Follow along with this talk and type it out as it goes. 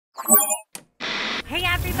Hey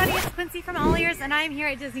everybody, it's Quincy from AllEars, and I'm here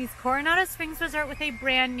at Disney's Coronado Springs Resort with a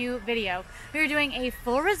brand new video. We're doing a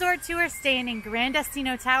full resort tour staying in Grand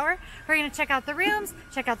Destino Tower. We're going to check out the rooms,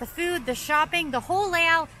 check out the food, the shopping, the whole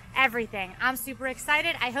layout, everything. I'm super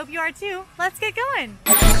excited. I hope you are too. Let's get going.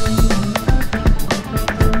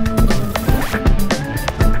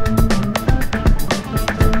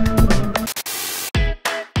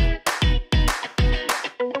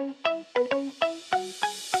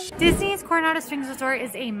 Disney's Coronado Springs Resort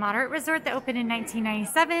is a moderate resort that opened in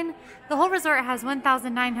 1997. The whole resort has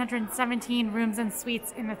 1,917 rooms and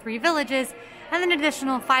suites in the 3 villages, and an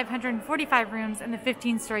additional 545 rooms in the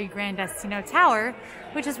 15-story Grand Destino Tower,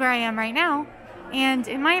 which is where I am right now, and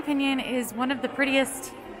in my opinion is one of the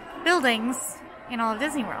prettiest buildings in all of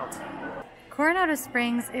Disney World. Coronado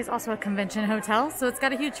Springs is also a convention hotel, so it's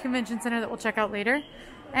got a huge convention center that we'll check out later.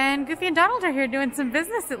 And Goofy and Donald are here doing some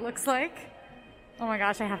business, it looks like. Oh my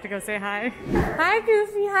gosh, I have to go say hi. Hi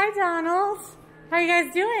Goofy, hi Donald. How are you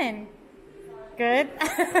guys doing? Good?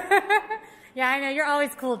 Yeah, I know, you're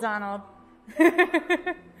always cool, Donald. Well,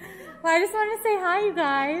 I just wanted to say hi, you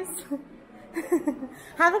guys.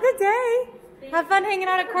 Have a good day. Have fun hanging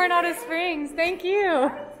out at Coronado Springs. Thank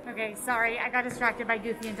you. Okay, sorry, I got distracted by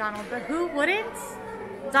Goofy and Donald, but who wouldn't?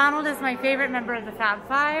 Donald is my favorite member of the Fab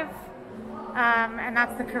Five. And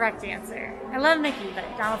that's the correct answer. I love Mickey, but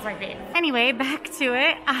Donald's my favorite. Anyway, back to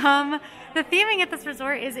it. The theming at this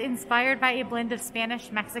resort is inspired by a blend of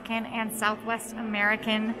Spanish, Mexican, and Southwest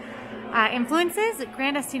American influences.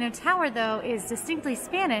 Grand Destino Tower, though, is distinctly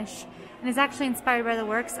Spanish and is actually inspired by the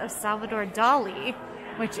works of Salvador Dali,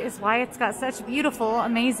 which is why it's got such beautiful,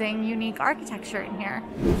 amazing, unique architecture in here.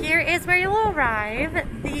 Here is where you will arrive.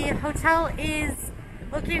 The hotel is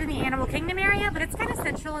located in the Animal Kingdom area, but it's kind of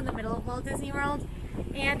central in the middle of Walt Disney World.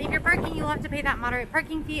 And if you're parking, you'll have to pay that moderate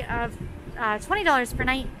parking fee of $20 per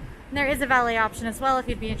night. And there is a valet option as well if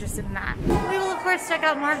you'd be interested in that. We will of course check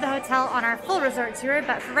out more of the hotel on our full resort tour,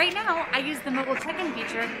 but for right now, I use the mobile check-in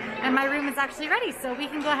feature and my room is actually ready, so we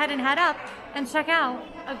can go ahead and head up and check out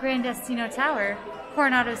a Grand Destino Tower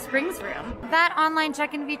Coronado Springs room. That online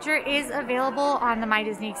check-in feature is available on the My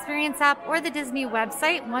Disney Experience app or the Disney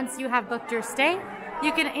website. Once you have booked your stay,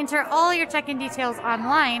 you can enter all your check-in details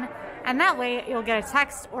online, and that way you'll get a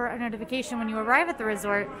text or a notification when you arrive at the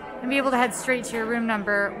resort and be able to head straight to your room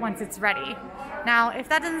number once it's ready. Now, if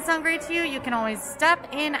that doesn't sound great to you, you can always step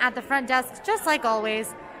in at the front desk, just like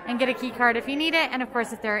always, and get a key card if you need it. And of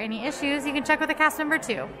course, if there are any issues, you can check with a cast member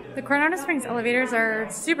too. The Coronado Springs elevators are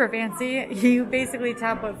super fancy. You basically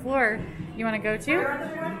tap what floor you want to go to.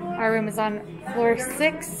 Our room is on floor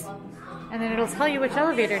 6, and then it'll tell you which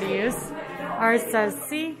elevator to use. Ours says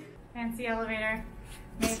C, fancy elevator,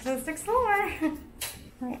 made to the 6th floor.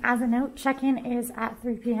 Right, as a note, check-in is at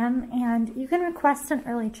 3 p.m. and you can request an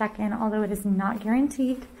early check-in, although it is not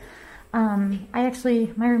guaranteed. My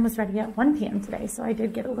room was ready at 1 p.m. today, so I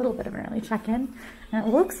did get a little bit of an early check-in. And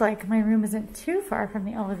it looks like my room isn't too far from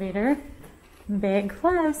the elevator. Big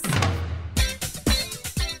plus.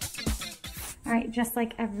 All right, just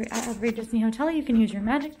like every Disney hotel, you can use your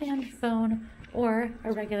Magic Band, phone, or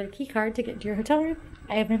a regular key card to get to your hotel room.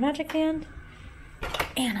 I have my Magic Band,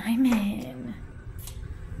 and I'm in.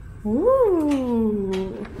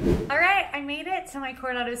 Ooh. All right, I made it to my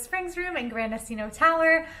Coronado Springs room in Grand Destino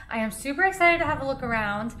Tower. I am super excited to have a look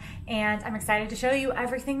around, and I'm excited to show you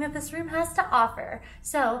everything that this room has to offer.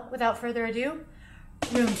 So, without further ado,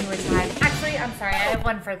 room tour time. Actually, I'm sorry, I have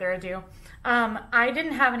one further ado. I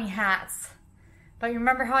didn't have any hats, but you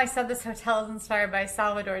remember how I said this hotel is inspired by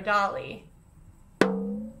Salvador Dali?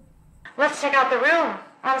 Let's check out the room.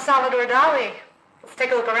 I'm Salvador Dali. Let's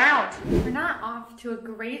take a look around. We're not off to a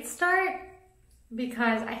great start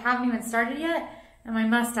because I haven't even started yet and my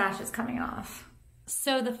mustache is coming off.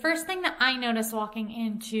 So the first thing that I noticed walking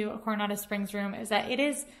into a Coronado Springs room is that it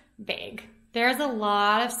is big. There's a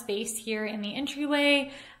lot of space here in the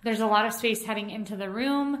entryway. There's a lot of space heading into the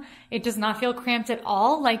room. It does not feel cramped at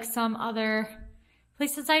all, like some other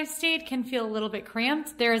places I've stayed can feel a little bit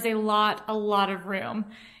cramped. There is a lot of room.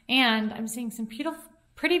 And I'm seeing some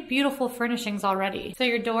pretty beautiful furnishings already. So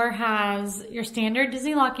your door has your standard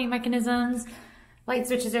Disney locking mechanisms, light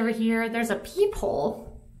switches over here. There's a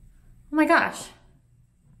peephole. Oh my gosh.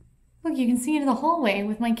 Look, you can see into the hallway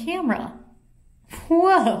with my camera.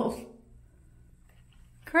 Whoa.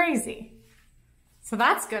 Crazy. So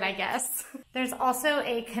that's good, I guess. There's also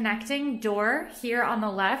a connecting door here on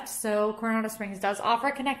the left. So Coronado Springs does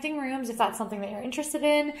offer connecting rooms if that's something that you're interested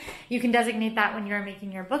in. You can designate that when you're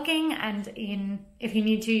making your booking, and if you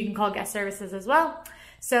need to, you can call guest services as well.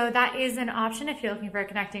 So that is an option if you're looking for a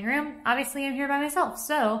connecting room. Obviously, I'm here by myself,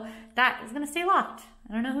 so that is gonna stay locked.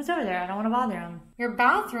 I don't know who's over there. I don't want to bother them. Your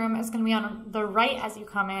bathroom is going to be on the right as you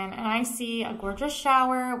come in, and I see a gorgeous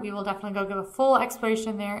shower. We will definitely go give a full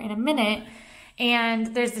exploration there in a minute.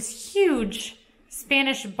 And there's this huge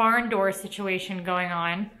Spanish barn door situation going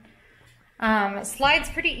on. Slides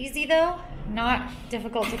pretty easy though, not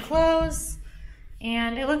difficult to close.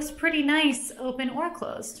 And it looks pretty nice, open or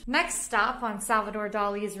closed. Next stop on Salvador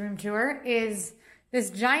Dali's room tour is this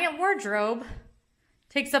giant wardrobe.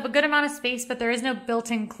 Takes up a good amount of space, but there is no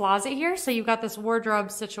built-in closet here, so you've got this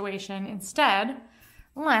wardrobe situation instead.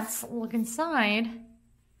 Let's look inside.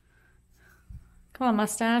 Come on,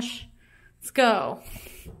 mustache. Let's go.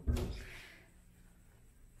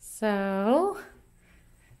 So,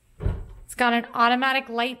 it's got an automatic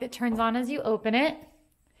light that turns on as you open it.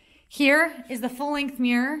 Here is the full-length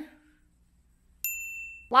mirror.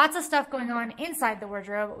 Lots of stuff going on inside the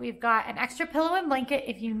wardrobe. We've got an extra pillow and blanket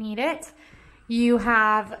if you need it. You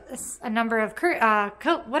have a number of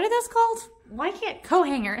what are those called? Why can't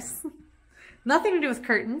co-hangers? Nothing to do with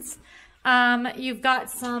curtains. You've got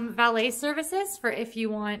some valet services for if you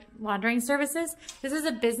want laundering services. This is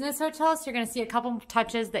a business hotel, so you're going to see a couple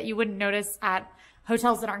touches that you wouldn't notice at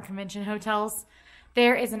hotels that aren't convention hotels.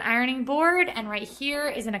 There is an ironing board, and right here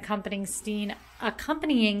is an accompanying steam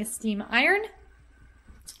iron.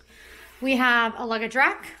 We have a luggage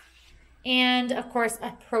rack, and of course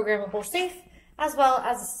a programmable safe, as well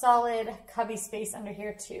as a solid cubby space under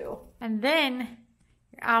here too. And then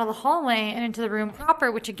you're out of the hallway and into the room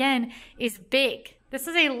proper, which again is big. This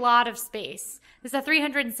is a lot of space. This is a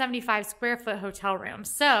 375 square foot hotel room.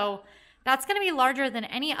 So that's gonna be larger than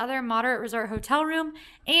any other moderate resort hotel room,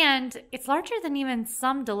 and it's larger than even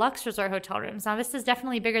some deluxe resort hotel rooms. Now this is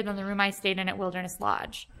definitely bigger than the room I stayed in at Wilderness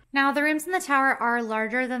Lodge. Now the rooms in the tower are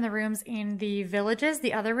larger than the rooms in the villages,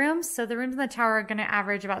 the other rooms. So the rooms in the tower are gonna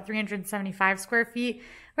average about 375 square feet,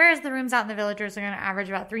 whereas the rooms out in the villages are gonna average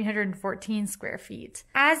about 314 square feet.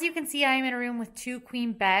 As you can see, I am in a room with 2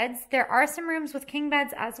 queen beds. There are some rooms with king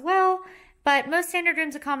beds as well, but most standard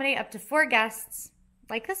rooms accommodate up to 4 guests,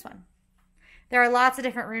 like this one. There are lots of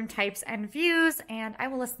different room types and views, and I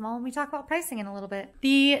will list them all when we talk about pricing in a little bit.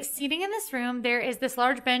 The seating in this room, there is this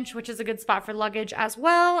large bench, which is a good spot for luggage as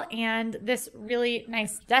well, and this really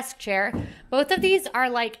nice desk chair. Both of these are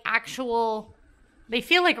like actual, they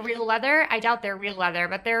feel like real leather. I doubt they're real leather,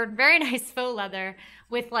 but they're very nice faux leather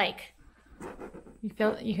with like,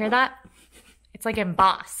 you hear that? It's like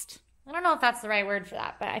embossed. I don't know if that's the right word for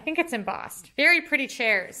that, but I think it's embossed. Very pretty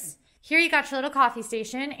chairs. Here you got your little coffee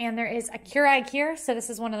station, and there is a Keurig here. So this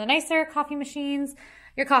is one of the nicer coffee machines,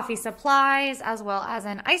 your coffee supplies, as well as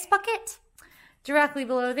an ice bucket. Directly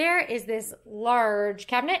below there is this large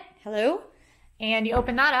cabinet. Hello. And you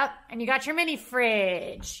open that up, and you got your mini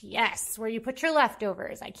fridge. Yes, where you put your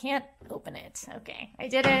leftovers. I can't open it. Okay, I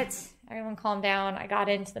did it. Everyone calm down. I got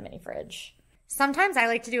into the mini fridge. Sometimes I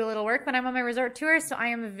like to do a little work when I'm on my resort tour, so I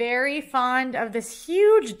am very fond of this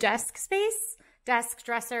huge desk space. Desk,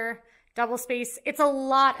 dresser, double space. It's a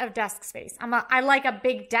lot of desk space. I like a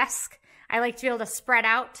big desk. I like to be able to spread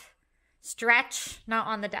out, stretch, not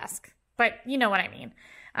on the desk, but you know what I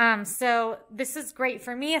mean. So this is great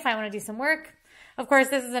for me if I want to do some work. Of course,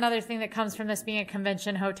 this is another thing that comes from this being a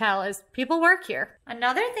convention hotel is people work here.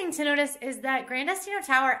 Another thing to notice is that Grand Destino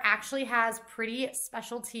Tower actually has pretty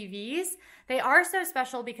special TVs. They are so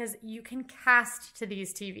special because you can cast to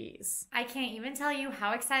these TVs. I can't even tell you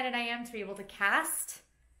how excited I am to be able to cast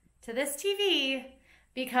to this TV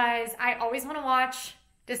because I always want to watch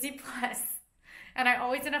Disney Plus, and I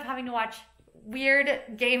always end up having to watch weird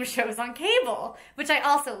game shows on cable, which I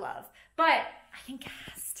also love. But I can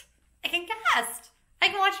cast. I can cast. I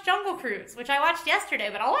can watch Jungle Cruise, which I watched yesterday,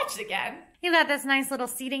 but I'll watch it again. You got this nice little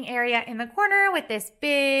seating area in the corner with this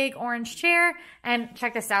big orange chair. And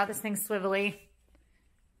check this out, this thing's swivelly.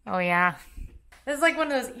 Oh yeah. This is like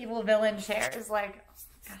one of those evil villain chairs. Like,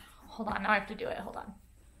 hold on, now I have to do it, hold on.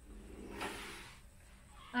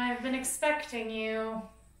 I've been expecting you.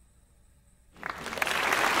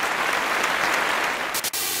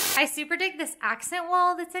 I super dig this accent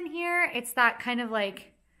wall that's in here. It's that kind of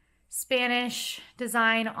like Spanish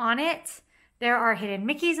design on it. There are hidden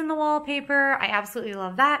Mickeys in the wallpaper. I absolutely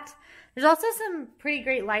love that. There's also some pretty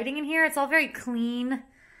great lighting in here. It's all very clean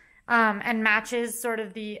and matches sort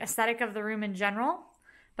of the aesthetic of the room in general,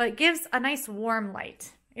 but it gives a nice warm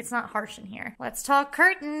light. It's not harsh in here. Let's talk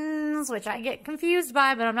curtains, which I get confused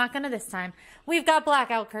by, but I'm not gonna this time. We've got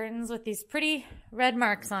blackout curtains with these pretty red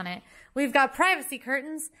marks on it. We've got privacy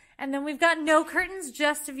curtains, and then we've got no curtains,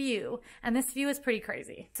 just view. And this view is pretty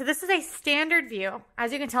crazy. So this is a standard view.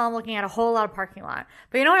 As you can tell, I'm looking at a whole lot of parking lot.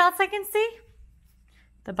 But you know what else I can see?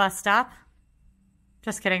 The bus stop.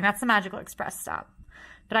 Just kidding, that's the Magical Express stop.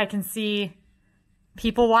 but I can see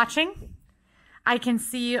people watching. I can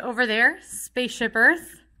see over there, Spaceship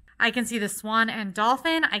Earth. I can see the Swan and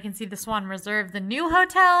Dolphin. I can see the Swan Reserve, the new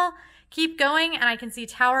hotel. Keep going, and I can see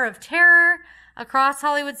Tower of Terror across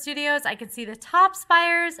Hollywood Studios. I can see the top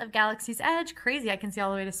spires of Galaxy's Edge. Crazy, I can see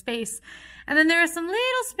all the way to space. And then there are some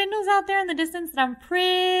little spindles out there in the distance that I'm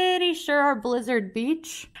pretty sure are Blizzard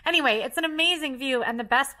Beach. Anyway, it's an amazing view, and the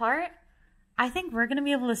best part, I think we're gonna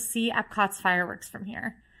be able to see Epcot's fireworks from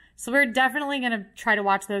here. So we're definitely gonna try to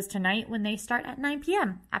watch those tonight when they start at 9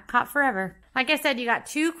 p.m. Epcot forever. Like I said, you got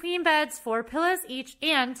 2 queen beds, 4 pillows each,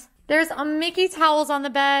 and there's a Mickey towels on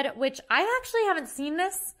the bed, which I actually haven't seen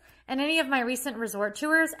this in any of my recent resort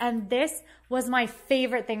tours, and this was my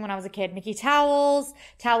favorite thing when I was a kid. Mickey towels,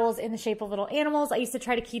 towels in the shape of little animals. I used to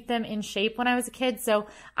try to keep them in shape when I was a kid, so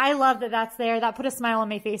I love that that's there. That put a smile on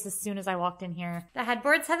my face as soon as I walked in here. The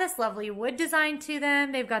headboards have this lovely wood design to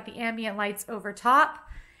them. They've got the ambient lights over top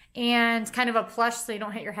and kind of a plush so you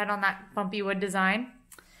don't hit your head on that bumpy wood design.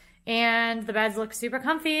 And the beds look super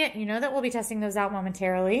comfy. You know that we'll be testing those out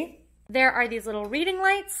momentarily. There are these little reading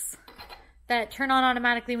lights that turn on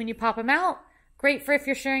automatically when you pop them out. Great for if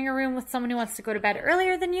you're sharing a room with someone who wants to go to bed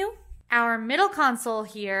earlier than you. Our middle console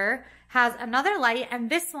here has another light, and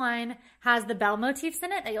this one has the bell motifs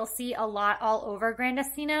in it that you'll see a lot all over Grand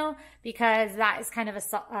Destino because that is kind of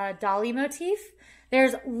a dolly motif.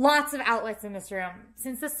 There's lots of outlets in this room.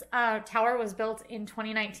 Since this tower was built in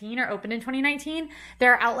 2019 or opened in 2019,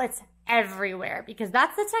 there are outlets everywhere because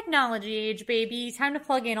that's the technology age, baby. Time to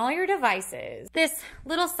plug in all your devices. This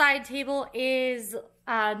little side table is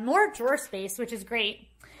more drawer space, which is great.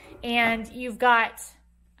 And you've got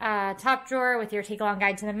a top drawer with your take-along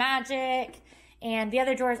guide to the magic. And the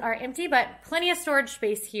other drawers are empty, but plenty of storage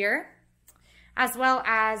space here, as well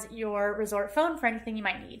as your resort phone for anything you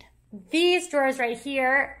might need. These drawers right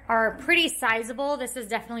here are pretty sizable. This is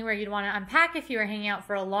definitely where you'd want to unpack if you were hanging out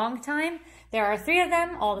for a long time. There are 3 of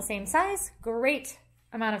them, all the same size. Great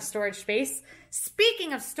amount of storage space.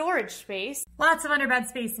 Speaking of storage space, lots of underbed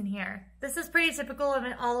space in here. This is pretty typical of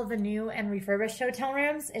all of the new and refurbished hotel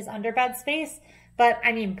rooms is underbed space. But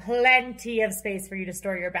I mean, plenty of space for you to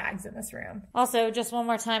store your bags in this room. Also, just one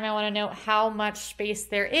more time, I want to note how much space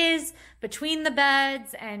there is between the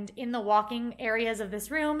beds and in the walking areas of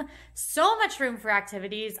this room. So much room for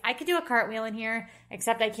activities. I could do a cartwheel in here,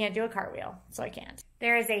 except I can't do a cartwheel, so I can't.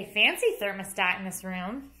 There is a fancy thermostat in this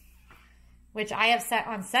room, which I have set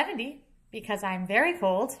on 70 because I'm very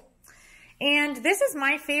cold. And this is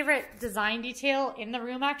my favorite design detail in the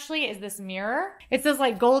room, actually, is this mirror. It's this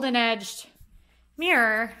like golden edged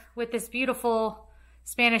mirror with this beautiful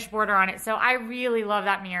Spanish border on it. So I really love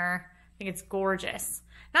that mirror. I think it's gorgeous.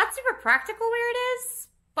 Not super practical where it is,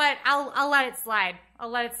 but I'll let it slide. I'll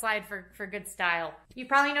let it slide for good style. You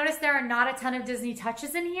probably noticed there are not a ton of Disney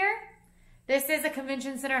touches in here. This is a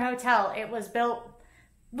convention center hotel. It was built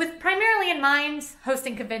with primarily in mind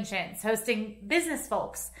hosting conventions, hosting business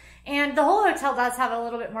folks. And the whole hotel does have a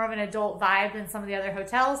little bit more of an adult vibe than some of the other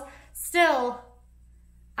hotels. Still,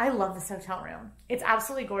 I love this hotel room. It's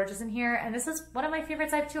absolutely gorgeous in here, and this is one of my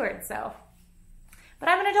favorites I've toured, so. But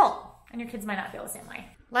I'm an adult, and your kids might not feel the same way.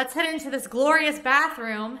 Let's head into this glorious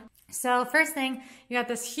bathroom. So first thing, you got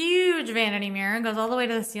this huge vanity mirror, goes all the way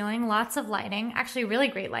to the ceiling, lots of lighting, actually really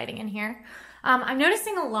great lighting in here. I'm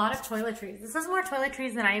noticing a lot of toiletries. This is more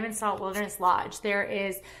toiletries than I even saw at Wilderness Lodge. There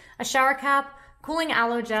is a shower cap, cooling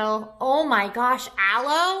aloe gel. Oh my gosh,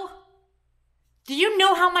 aloe? Do you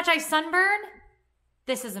know how much I sunburn?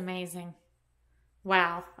 This is amazing.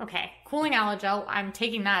 Wow. Okay. Cooling aloe gel. I'm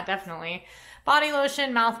taking that definitely. Body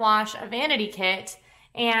lotion, mouthwash, a vanity kit,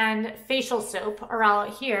 and facial soap are all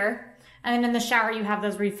out here. And then in the shower, you have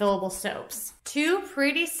those refillable soaps. 2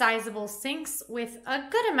 pretty sizable sinks with a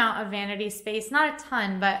good amount of vanity space. Not a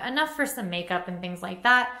ton, but enough for some makeup and things like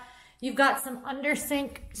that. You've got some under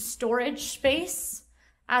sink storage space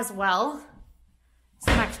as well.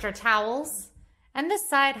 Some extra towels. And this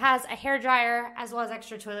side has a hairdryer as well as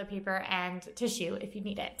extra toilet paper and tissue if you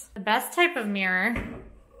need it. The best type of mirror.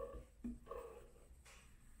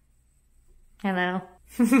 Hello.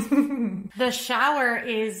 The shower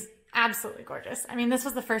is absolutely gorgeous. I mean, this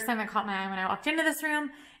was the first time that caught my eye when I walked into this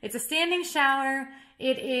room. It's a standing shower.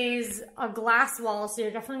 It is a glass wall, so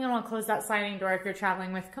you're definitely gonna wanna close that sliding door if you're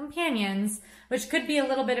traveling with companions, which could be a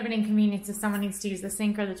little bit of an inconvenience if someone needs to use the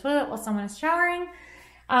sink or the toilet while someone is showering.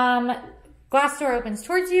 Glass door opens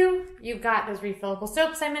towards you. You've got those refillable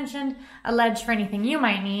soaps I mentioned, a ledge for anything you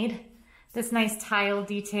might need, this nice tile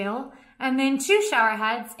detail, and then 2 shower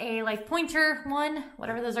heads, a like pointer one,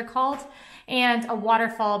 whatever those are called, and a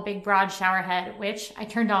waterfall big broad shower head, which I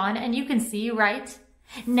turned on and you can see right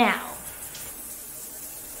now.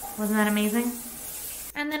 Wasn't that amazing?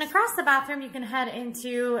 And then across the bathroom, you can head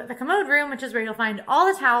into the commode room, which is where you'll find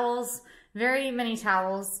all the towels, very many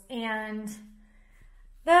towels, and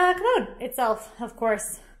the commode itself, of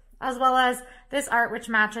course, as well as this art, which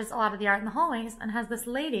matches a lot of the art in the hallways and has this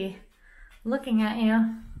lady looking at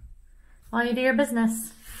you while you do your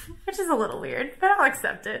business, which is a little weird, but I'll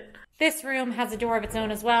accept it. This room has a door of its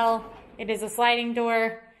own as well. It is a sliding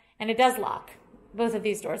door, and it does lock. Both of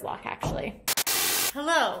these doors lock, actually.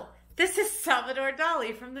 Hello, this is Salvador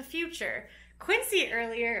Dali from the future. Quincy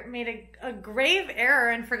earlier made a grave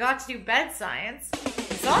error and forgot to do bed science,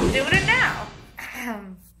 so I'm doing it now.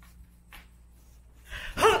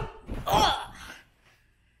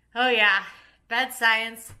 Oh yeah, bed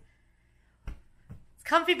science. It's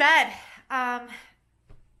comfy bed.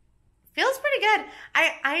 Feels pretty good.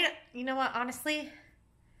 You know what, honestly,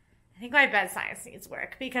 I think my bed science needs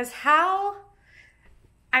work because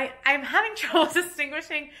I'm having trouble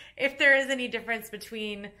distinguishing if there is any difference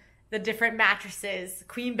between the different mattresses,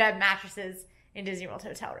 queen bed mattresses in Disney World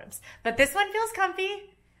hotel rooms. But this one feels comfy.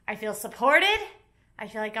 I feel supported. I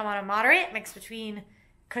feel like I'm on a moderate mix between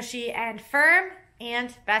cushy and firm.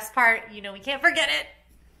 And best part, you know, we can't forget it.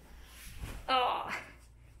 Oh,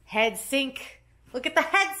 head sink. Look at the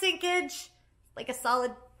head sinkage. Like a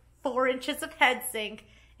solid 4 inches of head sink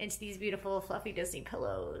into these beautiful fluffy Disney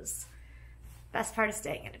pillows. Best part of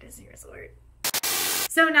staying at a Disney resort.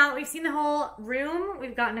 So now that we've seen the whole room,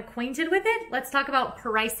 we've gotten acquainted with it, let's talk about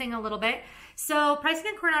pricing a little bit. So pricing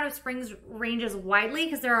in Coronado Springs ranges widely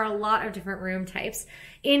because there are a lot of different room types.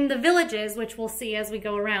 In the villages, which we'll see as we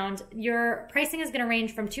go around, your pricing is going to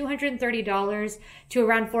range from $230 to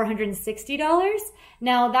around $460.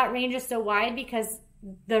 Now that range is so wide because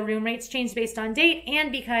the room rates change based on date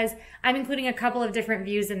and because I'm including a couple of different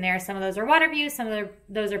views in there. Some of those are water views, some of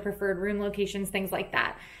those are preferred room locations, things like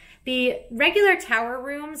that. The regular tower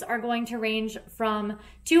rooms are going to range from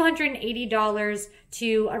 $280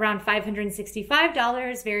 to around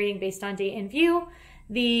 $565, varying based on date and view.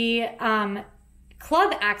 The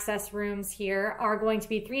club access rooms here are going to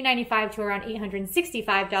be $395 to around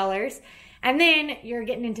 $865. And then you're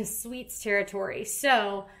getting into suites territory.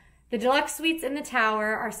 So the deluxe suites in the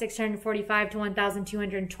tower are $645 to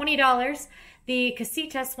 $1,220. The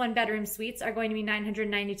Casitas 1-bedroom suites are going to be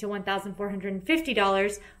 $990 to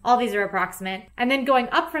 $1,450. All these are approximate. And then going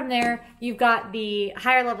up from there, you've got the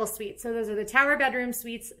higher level suites. So those are the tower bedroom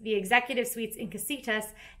suites, the executive suites in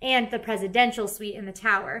Casitas, and the presidential suite in the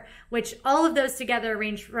tower, which all of those together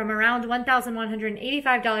range from around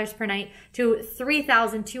 $1,185 per night to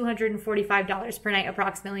 $3,245 per night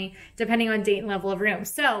approximately, depending on date and level of room.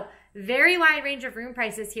 So very wide range of room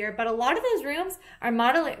prices here, but a lot of those rooms are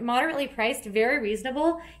moderately priced, very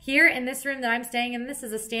reasonable. Here in this room that I'm staying in, this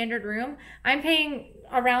is a standard room. I'm paying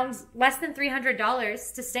around less than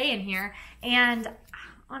 $300 to stay in here. And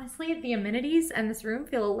honestly, the amenities in this room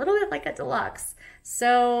feel a little bit like a deluxe.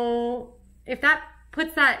 So if that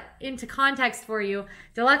puts that into context for you,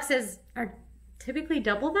 deluxes are typically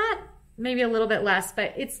double that, maybe a little bit less,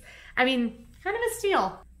 but it's, I mean, kind of a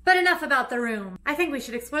steal. But enough about the room. I think we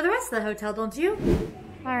should explore the rest of the hotel, don't you?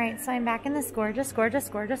 All right, so I'm back in this gorgeous, gorgeous,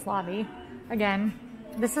 gorgeous lobby. Again,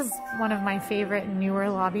 this is one of my favorite newer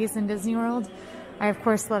lobbies in Disney World. I, of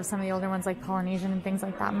course, love some of the older ones like Polynesian and things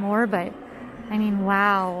like that more, but I mean,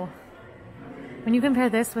 wow. When you compare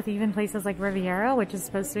this with even places like Riviera, which is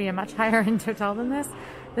supposed to be a much higher end hotel than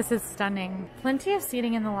this is stunning. Plenty of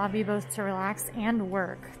seating in the lobby both to relax and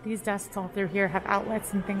work. These desks all through here have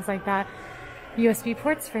outlets and things like that. USB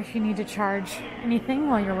ports for if you need to charge anything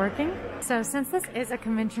while you're working. So since this is a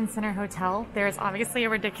convention center hotel, there's obviously a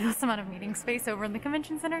ridiculous amount of meeting space over in the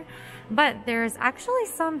convention center, but there's actually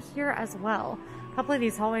some here as well. A couple of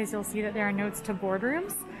these hallways, you'll see that there are notes to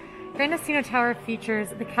boardrooms. Grand Destino Tower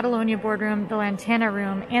features the Catalonia boardroom, the Lantana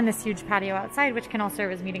room, and this huge patio outside, which can all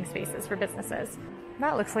serve as meeting spaces for businesses.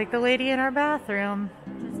 That looks like the lady in our bathroom.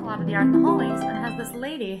 There's a lot of the art in the hallways, and it has this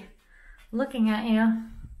lady looking at you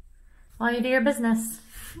while you do your business.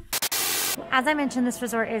 As I mentioned, this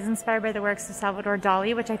resort is inspired by the works of Salvador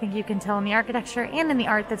Dali, which I think you can tell in the architecture and in the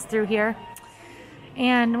art that's through here.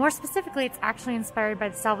 And more specifically, it's actually inspired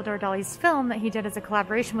by Salvador Dali's film that he did as a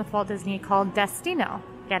collaboration with Walt Disney called Destino.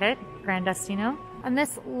 Get it? Grand Destino. And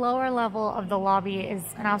this lower level of the lobby is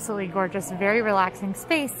an absolutely gorgeous, very relaxing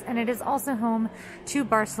space, and it is also home to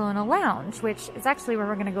Barcelona Lounge, which is actually where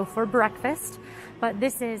we're going to go for breakfast. But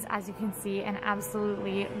this is, as you can see, an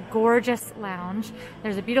absolutely gorgeous lounge.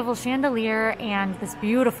 There's a beautiful chandelier and this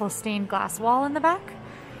beautiful stained glass wall in the back.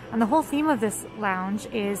 And the whole theme of this lounge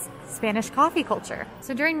is Spanish coffee culture.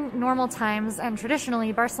 So during normal times and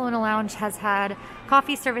traditionally, Barcelona Lounge has had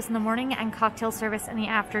coffee service in the morning and cocktail service in the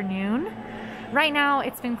afternoon. Right now,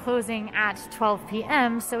 it's been closing at 12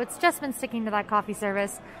 p.m., so it's just been sticking to that coffee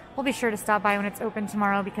service. We'll be sure to stop by when it's open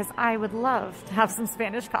tomorrow because I would love to have some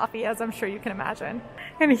Spanish coffee, as I'm sure you can imagine.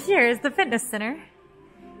 And here's the fitness center.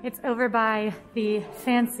 It's over by the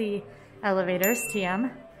fancy elevators,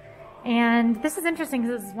 TM. And this is interesting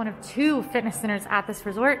because this is one of 2 fitness centers at this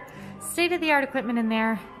resort. State-of-the-art equipment in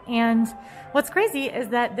there. And what's crazy is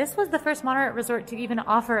that this was the first moderate resort to even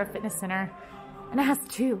offer a fitness center. And it has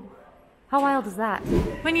 2. How wild is that?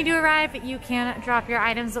 When you do arrive, you can drop your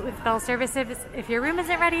items with bell service if your room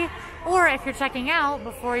isn't ready, or if you're checking out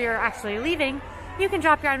before you're actually leaving, you can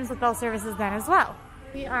drop your items with bell services then as well.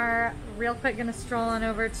 We are real quick gonna stroll on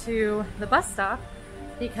over to the bus stop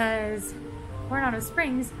because Coronado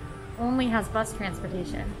Springs only has bus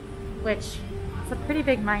transportation, which is a pretty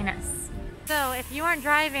big minus. So if you aren't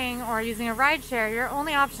driving or using a rideshare, your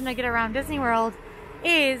only option to get around Disney World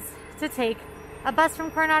is to take a bus from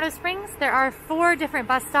Coronado Springs. There are 4 different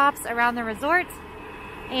bus stops around the resort,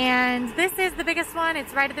 and this is the biggest one.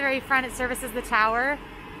 It's right at the very front. It services the tower.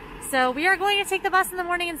 So we are going to take the bus in the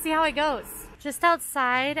morning and see how it goes. Just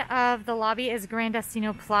outside of the lobby is Gran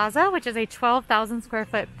Destino Plaza, which is a 12,000 square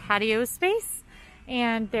foot patio space.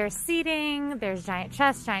 And there's seating, there's giant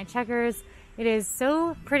chess, giant checkers. It is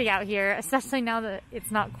so pretty out here, especially now that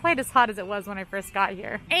it's not quite as hot as it was when I first got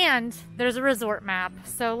here. And there's a resort map.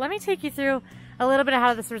 So let me take you through a little bit of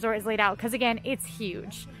how this resort is laid out, because again, it's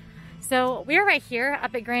huge. So we're right here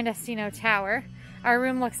up at Gran Destino Tower. Our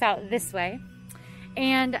room looks out this way.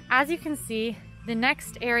 And as you can see, the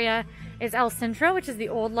next area is El Centro, which is the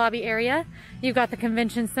old lobby area. You've got the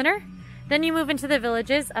convention center. Then you move into the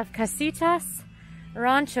villages of Casitas,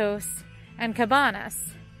 Ranchos, and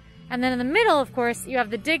Cabanas. And then in the middle, of course, you have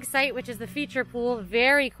the dig site, which is the feature pool.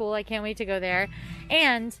 Very cool. I can't wait to go there.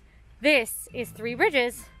 And this is Three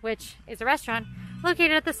Bridges, which is a restaurant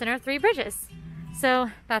located at the center of Three Bridges. So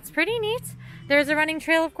that's pretty neat. There's a running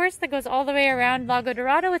trail, of course, that goes all the way around Lago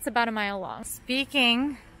Dorado. It's about a mile long.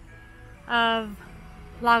 Speaking of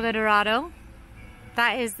Lago Dorado,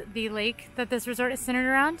 that is the lake that this resort is centered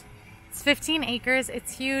around. It's 15 acres,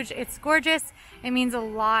 it's huge, it's gorgeous. It means a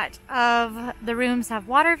lot of the rooms have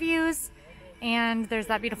water views, and there's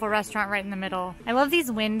that beautiful restaurant right in the middle. I love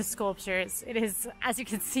these wind sculptures. It is, as you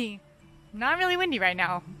can see, not really windy right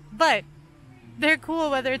now, but they're cool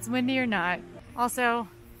whether it's windy or not. Also,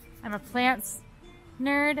 I'm a plants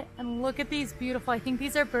nerd, and look at these beautiful, I think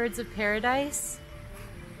these are birds of paradise.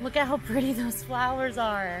 Look at how pretty those flowers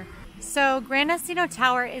are. So Gran Destino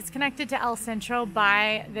Tower is connected to El Centro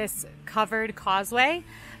by this covered causeway,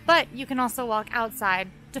 but you can also walk outside.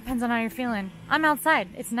 Depends on how you're feeling. I'm outside.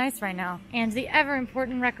 It's nice right now. And the ever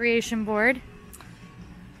important recreation board.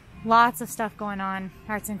 Lots of stuff going on.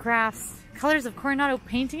 Arts and crafts. Colors of Coronado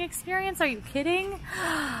painting experience. Are you kidding?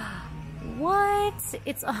 What?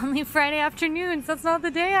 It's only Friday afternoons. That's not the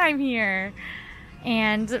day I'm here.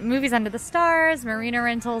 And movies under the stars, marina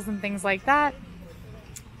rentals, and things like that.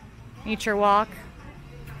 Nature walk,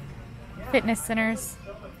 fitness centers,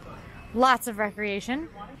 lots of recreation.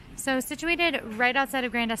 So situated right outside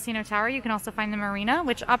of Gran Destino Tower, you can also find the marina,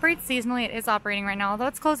 which operates seasonally. It is operating right now, although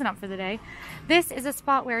it's closing up for the day. This is a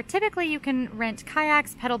spot where typically you can rent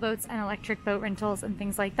kayaks, pedal boats, and electric boat rentals and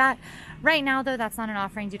things like that. Right now, though, that's not an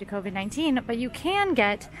offering due to COVID-19, but you can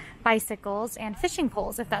get bicycles and fishing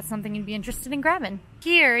poles if that's something you'd be interested in grabbing.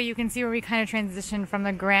 Here, you can see where we kind of transition from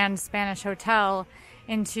the Grand Spanish Hotel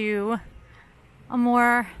into a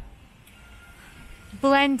more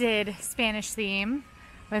blended Spanish theme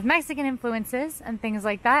with Mexican influences and things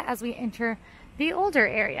like that as we enter the older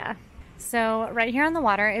area. So right here on the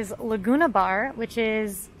water is Laguna Bar, which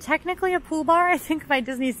is technically a pool bar, I think, by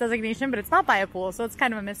Disney's designation, but it's not by a pool, so it's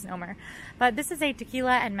kind of a misnomer. But this is a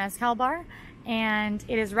tequila and mezcal bar, and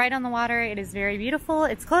it is right on the water. It is very beautiful.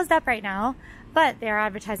 It's closed up right now, but they are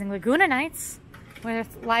advertising Laguna nights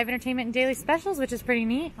with live entertainment and daily specials, which is pretty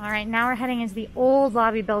neat. All right, now we're heading into the old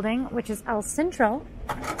lobby building, which is El Centro.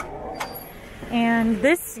 And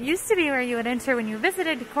this used to be where you would enter when you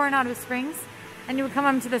visited Coronado Springs, and you would come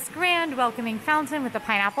up to this grand welcoming fountain with the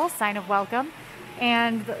pineapple, sign of welcome.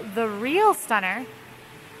 And the real stunner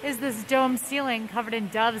is this dome ceiling covered in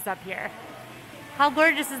doves up here. How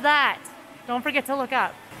gorgeous is that? Don't forget to look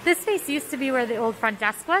up. This space used to be where the old front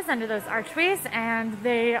desk was, under those archways, and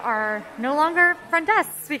they are no longer front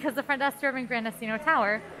desks because the front desks are in Gran Destino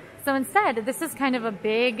Tower. So instead, this is kind of a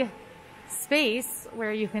big space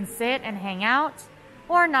where you can sit and hang out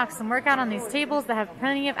or knock some work out on these tables that have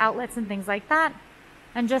plenty of outlets and things like that.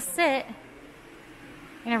 and just sit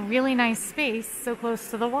in a really nice space so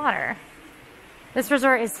close to the water. This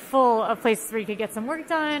resort is full of places where you could get some work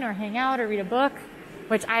done or hang out or read a book,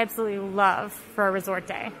 which I absolutely love for a resort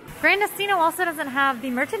day. Grand Destino also doesn't have the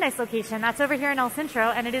merchandise location. That's over here in El Centro,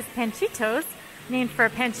 and it is Panchitos, named for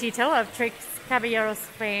Panchito of Tres Caballeros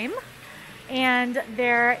fame. And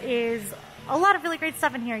there is a lot of really great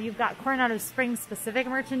stuff in here. You've got Coronado Springs specific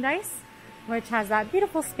merchandise, which has that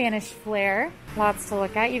beautiful Spanish flair. Lots to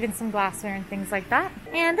look at, even some glassware and things like that.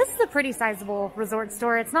 And this is a pretty sizable resort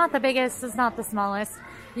store. It's not the biggest, it's not the smallest.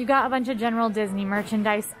 You've got a bunch of general Disney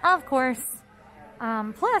merchandise, of course,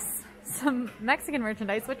 plus some Mexican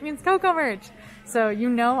merchandise, which means Coco merch. So you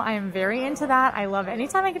know I am very into that. I love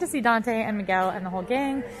anytime I get to see Dante and Miguel and the whole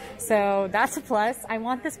gang. So that's a plus. I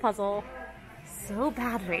want this puzzle so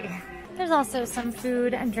badly. There's also some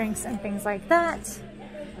food and drinks and things like that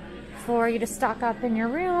for you to stock up in your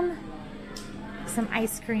room. Some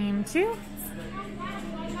ice cream too.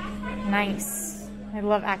 Nice. I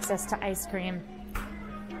love access to ice cream.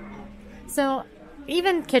 So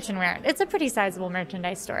even kitchenware, it's a pretty sizable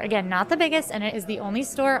merchandise store. Again, not the biggest, and it is the only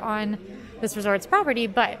store on this resort's property,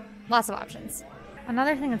 but lots of options.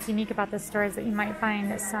 Another thing that's unique about this store is that you might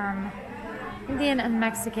find some Indian and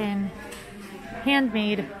Mexican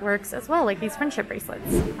handmade works as well, like these friendship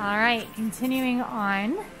bracelets. All right, continuing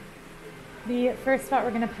on. The first spot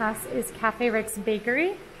we're gonna pass is Cafe Rick's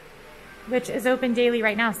Bakery, which is open daily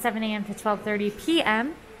right now, 7 a.m. to 12:30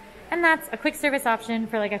 p.m. And that's a quick service option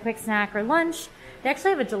for like a quick snack or lunch. They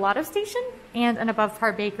actually have a gelato station and an above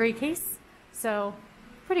par bakery case. So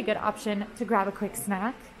pretty good option to grab a quick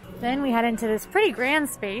snack. Then we head into this pretty grand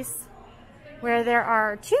space where there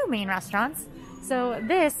are two main restaurants. So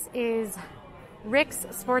this is Rick's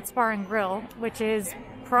Sports Bar and Grill, which is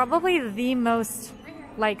probably the most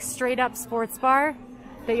like straight up sports bar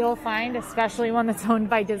that you'll find, especially one that's owned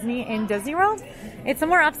by Disney in Disney World. It's a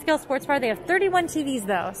more upscale sports bar. They have 31 TVs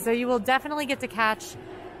though, so you will definitely get to catch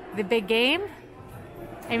the big game.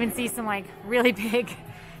 I even see some like really big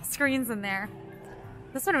screens in there.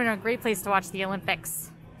 This would have been a great place to watch the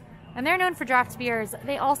Olympics. And they're known for draft beers.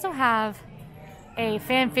 They also have a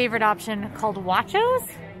fan favorite option called Wachos,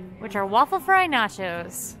 which are waffle fry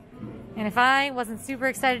nachos. And if I wasn't super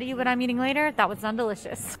excited to eat what I'm eating later, that would sound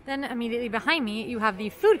delicious. Then immediately behind me, you have the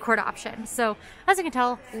food court option. So as you can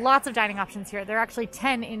tell, lots of dining options here. There are actually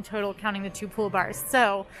 10 in total, counting the two pool bars.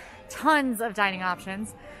 So tons of dining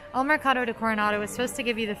options. El Mercado de Coronado is supposed to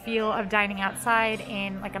give you the feel of dining outside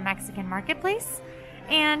in like a Mexican marketplace.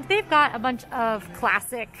 And they've got a bunch of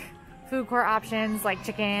classic food court options like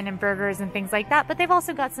chicken and burgers and things like that, but they've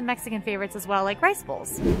also got some Mexican favorites as well, like rice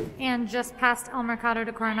bowls. And just past El Mercado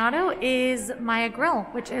de Coronado is Maya Grill,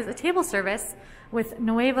 which is a table service with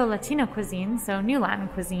Nuevo Latino cuisine, so new Latin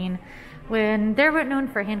cuisine, when they're known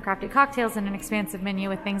for handcrafted cocktails and an expansive menu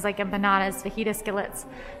with things like empanadas, fajita skillets,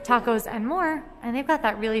 tacos, and more. And they've got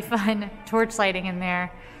that really fun torch lighting in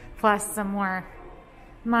there, plus some more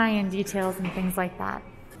Mayan details and things like that.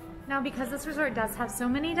 Now, because this resort does have so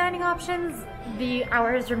many dining options, the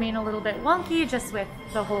hours remain a little bit wonky, just with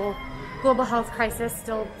the whole global health crisis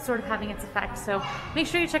still sort of having its effect. So make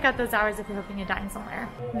sure you check out those hours if you're hoping to dine somewhere.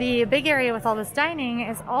 The big area with all this dining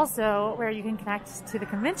is also where you can connect to the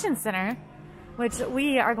convention center, which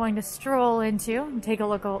we are going to stroll into and take a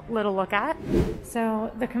little look at.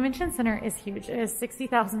 So the convention center is huge. It is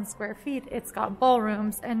 60,000 square feet. It's got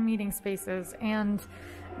ballrooms and meeting spaces and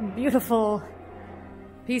beautiful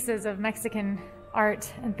pieces of Mexican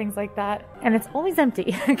art and things like that. And it's always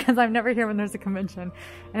empty because I'm never here when there's a convention.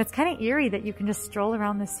 And it's kind of eerie that you can just stroll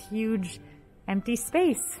around this huge empty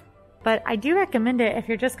space. But I do recommend it if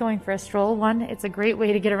you're just going for a stroll. One, it's a great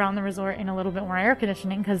way to get around the resort in a little bit more air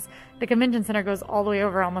conditioning because the convention center goes all the way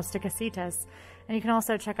over almost to Casitas. And you can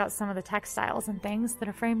also check out some of the textiles and things that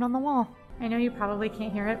are framed on the wall. I know you probably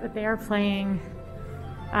can't hear it, but they are playing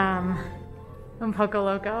Un Poco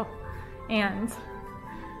Loco. And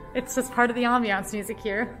it's just part of the ambiance music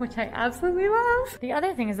here, which I absolutely love. The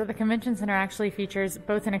other thing is that the convention center actually features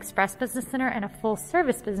both an express business center and a full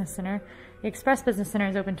service business center. The express business center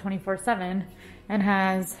is open 24/7 and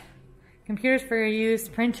has computers for your use,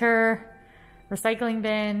 printer, recycling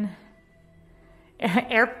bin,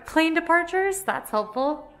 airplane departures, that's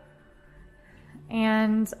helpful,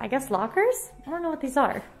 and I guess lockers? I don't know what these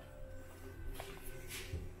are.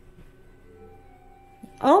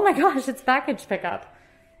 Oh my gosh, it's baggage pickup.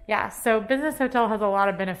 Yeah, so Business Hotel has a lot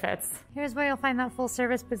of benefits. Here's where you'll find that full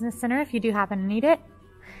service business center if you do happen to need it.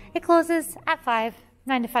 It closes at 5,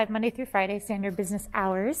 9 to 5 Monday through Friday, standard business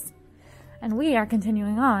hours. And we are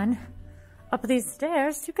continuing on up these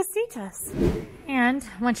stairs to Casitas. And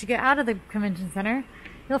once you get out of the convention center,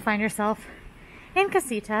 you'll find yourself in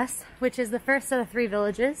Casitas, which is the first of the 3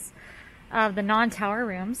 villages of the non-tower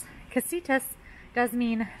rooms. Casitas does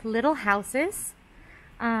mean little houses.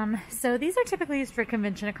 So these are typically used for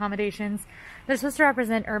convention accommodations. They're supposed to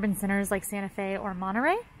represent urban centers like Santa Fe or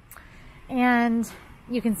Monterey. And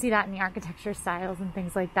you can see that in the architecture styles and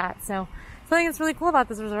things like that. So something that's really cool about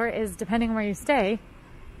this resort is depending on where you stay,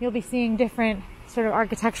 you'll be seeing different sort of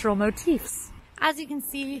architectural motifs. As you can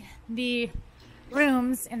see, the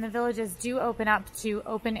rooms in the villages do open up to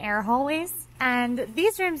open air hallways. And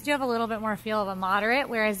these rooms do have a little bit more feel of a moderate,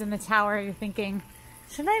 whereas in the tower you're thinking,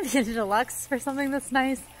 shouldn't I be a deluxe for something that's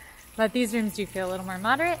nice? But these rooms do feel a little more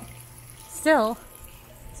moderate. Still,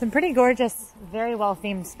 some pretty gorgeous, very well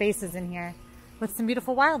themed spaces in here with some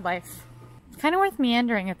beautiful wildlife. It's kind of worth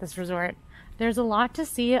meandering at this resort. There's a lot to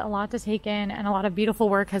see, a lot to take in, and a lot of beautiful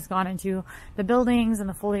work has gone into the buildings and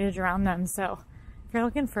the foliage around them. So if you're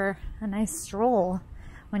looking for a nice stroll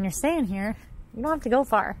when you're staying here, you don't have to go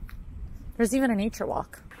far. There's even a nature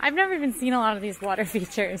walk. I've never even seen a lot of these water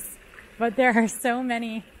features, but there are so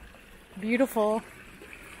many beautiful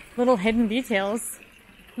little hidden details.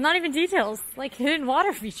 Not even details, like hidden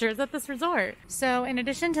water features at this resort. So in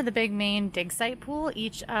addition to the big main dig site pool,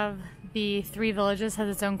 each of the 3 villages has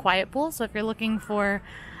its own quiet pool. So if you're looking for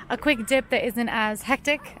a quick dip that isn't as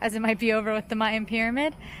hectic as it might be over with the Mayan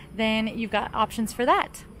pyramid, then you've got options for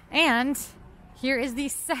that. And here is the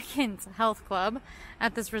second health club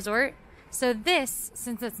at this resort. So this,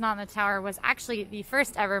 since it's not in the tower, was actually the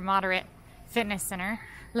first ever moderate fitness center,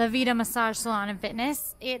 La Vida Massage Salon and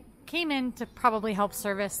Fitness. It came in to probably help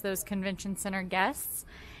service those convention center guests.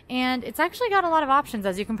 And it's actually got a lot of options,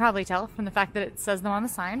 as you can probably tell from the fact that it says them on the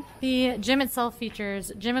sign. The gym itself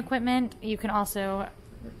features gym equipment. You can also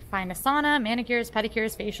find a sauna, manicures,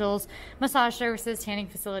 pedicures, facials, massage services, tanning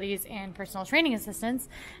facilities, and personal training assistants.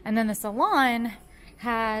 And then the salon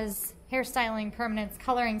has hairstyling, permanents,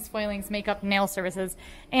 colorings, foilings, makeup, nail services,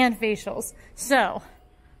 and facials. So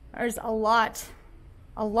there's a lot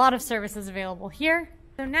of services available here.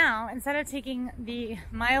 So now, instead of taking the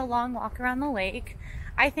mile-long walk around the lake,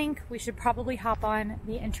 I think we should probably hop on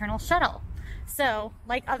the internal shuttle. So,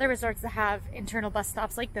 like other resorts that have internal bus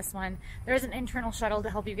stops like this one, there is an internal shuttle to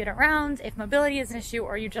help you get around if mobility is an issue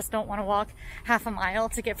or you just don't want to walk half a mile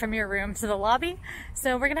to get from your room to the lobby.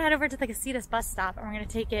 So we're going to head over to the Casitas bus stop and we're going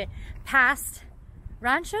to take it past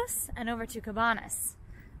Ranchos and over to Cabanas,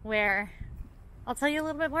 where I'll tell you a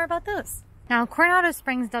little bit more about those. Now, Coronado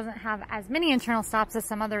Springs doesn't have as many internal stops as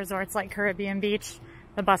some other resorts like Caribbean Beach,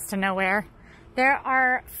 the bus to nowhere. There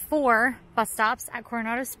are 4 bus stops at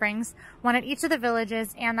Coronado Springs, one at each of the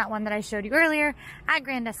villages and that one that I showed you earlier at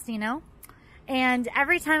Gran Destino. And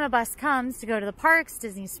every time a bus comes to go to the parks,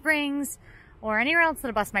 Disney Springs, or anywhere else that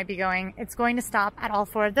a bus might be going, it's going to stop at all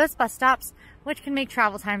 4 of those bus stops, which can make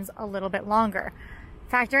travel times a little bit longer.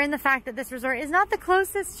 Factor in the fact that this resort is not the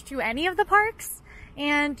closest to any of the parks,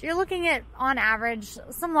 and you're looking at, on average,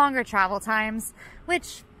 some longer travel times,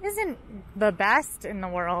 which isn't the best in the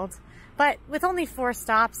world. But with only 4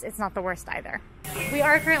 stops, it's not the worst either. We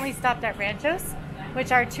are currently stopped at Ranchos,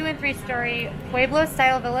 which are 2- and 3-story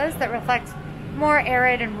Pueblo-style villas that reflect more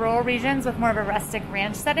arid and rural regions with more of a rustic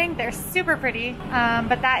ranch setting. They're super pretty,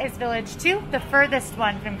 but that is Village 2, the furthest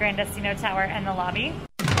one from Gran Destino Tower and the lobby.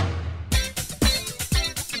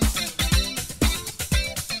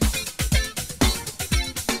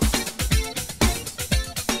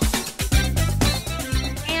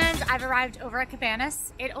 I've arrived over at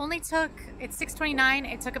Cabanas. It only took, it's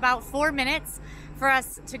 6:29, it took about 4 minutes for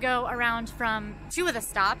us to go around from 2 of the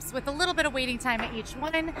stops with a little bit of waiting time at each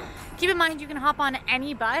one. Keep in mind you can hop on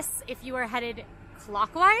any bus if you are headed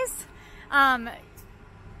clockwise.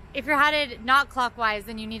 If you're headed not clockwise,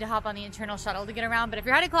 then you need to hop on the internal shuttle to get around. But if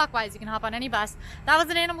you're headed clockwise, you can hop on any bus. That was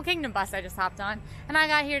an Animal Kingdom bus I just hopped on, and I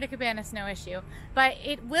got here to Cabanas, no issue. But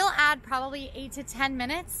it will add probably 8 to 10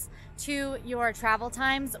 minutes to your travel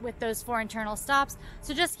times with those 4 internal stops.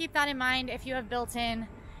 So just keep that in mind. If you have built in,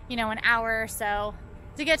 you know, an hour or so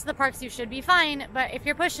to get to the parks, you should be fine. But if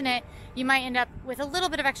you're pushing it, you might end up with a little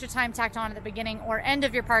bit of extra time tacked on at the beginning or end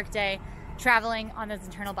of your park day traveling on those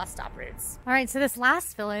internal bus stop routes. All right, so this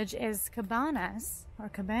last village is Cabanas, or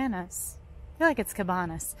Cabanas. I feel like it's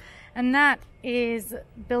Cabanas. And that is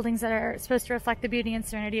buildings that are supposed to reflect the beauty and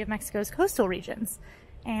serenity of Mexico's coastal regions.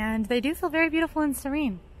 And they do feel very beautiful and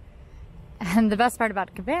serene. And the best part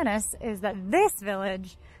about Cabanas is that this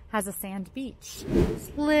village has a sand beach. This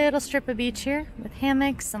little strip of beach here with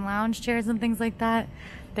hammocks and lounge chairs and things like that.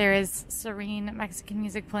 There is serene Mexican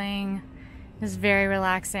music playing. is very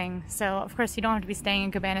relaxing. So of course you don't have to be staying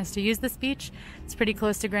in cabanas to use this beach. It's pretty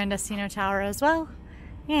close to Grand Destino Tower as well.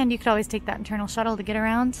 And you could always take that internal shuttle to get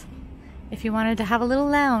around if you wanted to have a little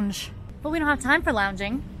lounge. But we don't have time for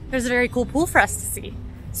lounging. There's a very cool pool for us to see.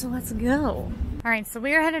 So let's go. All right, so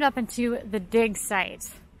we are headed up into the dig site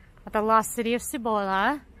at the lost city of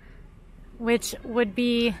Cibola, which would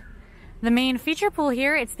be the main feature pool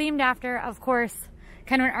here. It's themed after, of course,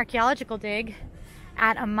 kind of an archaeological dig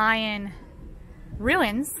at a Mayan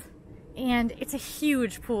ruins, and it's a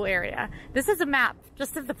huge pool area. This is a map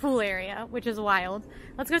just of the pool area, which is wild.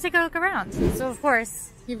 Let's go take a look around. So of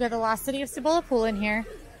course, you've got the lost city of Cibola pool in here,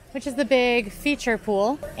 which is the big feature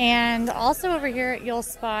pool. And also over here, you'll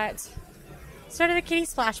spot sort of the kiddie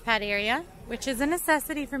splash pad area, which is a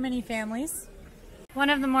necessity for many families. One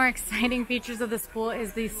of the more exciting features of this pool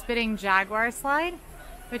is the spitting jaguar slide,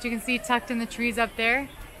 which you can see tucked in the trees up there.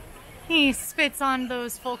 He spits on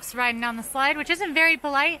those folks riding down the slide, which isn't very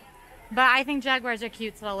polite, but I think jaguars are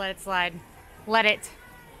cute, so I'll let it slide. Let it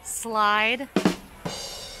slide.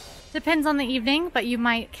 Depends on the evening, but you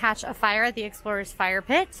might catch a fire at the Explorer's Fire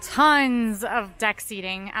Pit. Tons of deck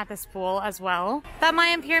seating at this pool as well. That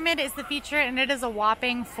Mayan pyramid is the feature, and it is a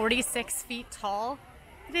whopping 46 feet tall.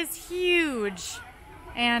 It is huge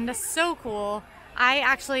and so cool. I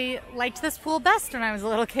actually liked this pool best when I was a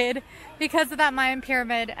little kid because of that Mayan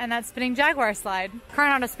pyramid and that spinning jaguar slide.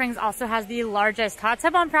 Coronado Springs also has the largest hot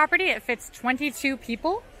tub on property. It fits 22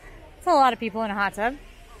 people. It's a lot of people in a hot tub,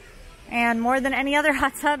 and more than any other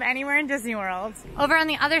hot tub anywhere in Disney World. Over on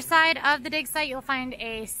the other side of the dig site, you'll find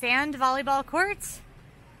a sand volleyball court.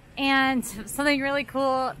 And something really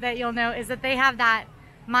cool that you'll know is that they have that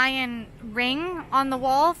Mayan ring on the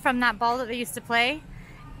wall from that ball that they used to play.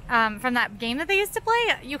 From that game that they used to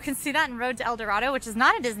play. You can see that in Road to El Dorado, which is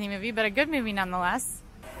not a Disney movie, but a good movie nonetheless.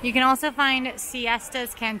 You can also find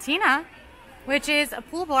Siesta's Cantina, which is a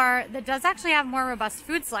pool bar that does actually have more robust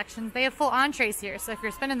food selections. They have full entrees here, so if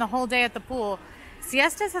you're spending the whole day at the pool,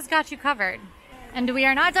 Siesta's has got you covered. And we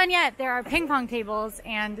are not done yet. There are ping pong tables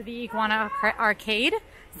and the Iguana Arcade.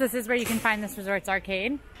 So this is where you can find this resort's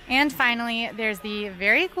arcade. And finally, there's the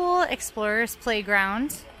very cool Explorer's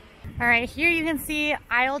Playground. All right, here you can see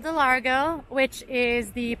Isle de Largo, which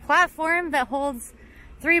is the platform that holds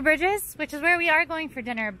 3 bridges, which is where we are going for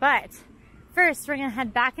dinner. But first, we're gonna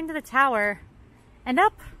head back into the tower and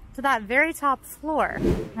up to that very top floor.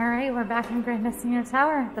 All right, we're back in Grand Destino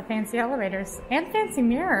Tower, the fancy elevators and fancy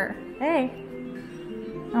mirror. Hey,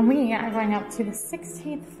 and we are going up to the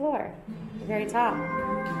 16th floor, the very top.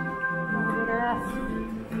 Elevator up.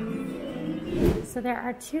 So there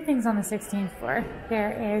are 2 things on the 16th floor.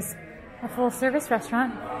 There is a full-service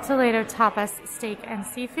restaurant, Toledo Tapas Steak and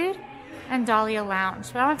Seafood, and Dahlia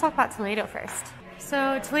Lounge. But I want to talk about Toledo first.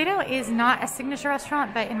 So Toledo is not a signature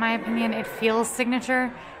restaurant, but in my opinion, it feels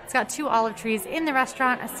signature. It's got 2 olive trees in the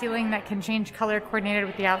restaurant, a ceiling that can change color coordinated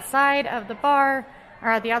with the outside of the bar,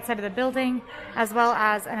 or the outside of the building, as well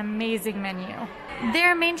as an amazing menu.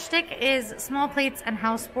 Their main shtick is small plates and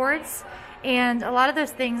house boards. And a lot of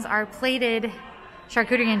those things are plated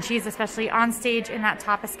charcuterie and cheese, especially on stage in that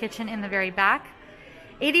tapas kitchen in the very back.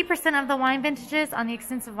 80% of the wine vintages on the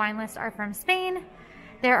extensive wine list are from Spain.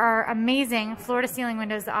 There are amazing floor-to-ceiling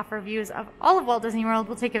windows that offer views of all of Walt Disney World.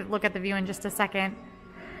 We'll take a look at the view in just a second.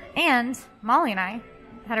 And Molly and I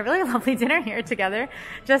had a really lovely dinner here together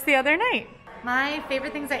just the other night. My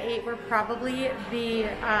favorite things I ate were probably the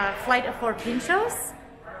flight of 4 pinchos,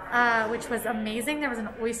 which was amazing. There was an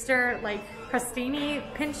oyster, like, crostini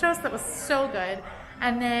pinchos that was so good.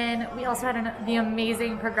 And then we also had the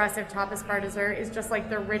amazing progressive tapas bar dessert. Is just like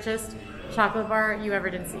the richest chocolate bar you ever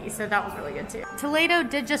did see. So that was really good too. Toledo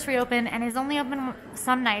did just reopen and is only open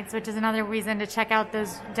some nights, which is another reason to check out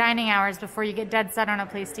those dining hours before you get dead set on a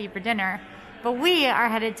place to eat for dinner. But we are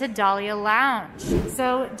headed to Dahlia Lounge.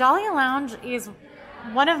 So Dahlia Lounge is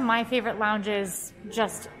one of my favorite lounges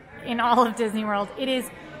just in all of Disney World. It is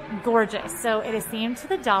gorgeous. So it is themed to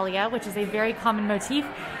the dahlia, which is a very common motif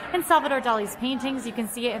in Salvador Dali's paintings. You can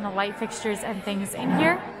see it in the light fixtures and things in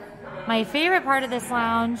here. My favorite part of this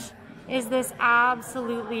lounge is this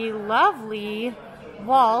absolutely lovely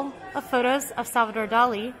wall of photos of Salvador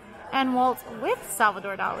Dali and Walt with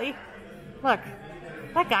Salvador Dali. Look,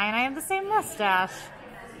 that guy and I have the same mustache.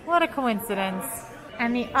 What a coincidence.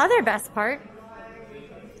 And the other best part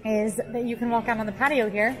is that you can walk out on the patio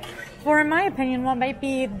here for, in my opinion, what might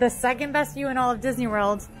be the second best view in all of Disney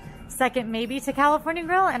World. Second maybe to California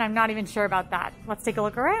Grill, and I'm not even sure about that. Let's take a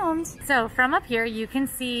look around. So from up here, you can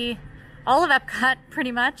see all of Epcot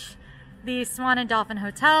pretty much. The Swan and Dolphin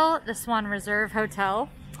Hotel, the Swan Reserve Hotel.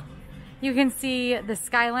 You can see the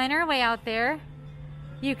Skyliner way out there.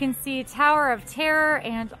 You can see Tower of Terror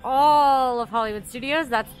and all of Hollywood Studios.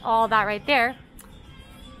 That's all that right there.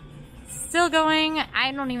 Still going.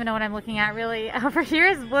 I don't even know what I'm looking at really. Over here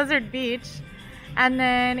is Blizzard Beach. And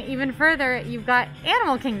then even further, you've got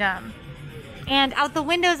Animal Kingdom. And out the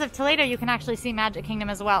windows of Toledo, you can actually see Magic Kingdom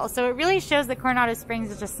as well. So it really shows that Coronado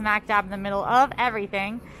Springs is just smack dab in the middle of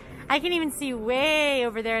everything. I can even see way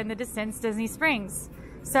over there in the distance Disney Springs.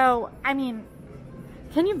 So, I mean,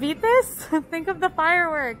 can you beat this? Think of the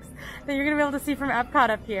fireworks that you're going to be able to see from Epcot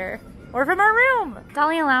up here. Or from our room.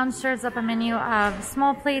 Dahlia Lounge serves up a menu of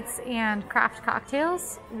small plates and craft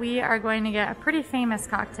cocktails. We are going to get a pretty famous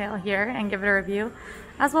cocktail here and give it a review,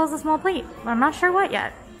 as well as a small plate. But I'm not sure what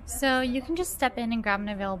yet. So you can just step in and grab an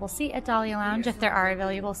available seat at Dahlia Lounge if there are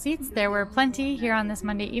available seats. There were plenty here on this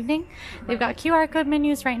Monday evening. They've got QR code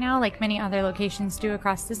menus right now, like many other locations do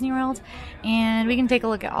across Disney World. And we can take a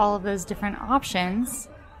look at all of those different options.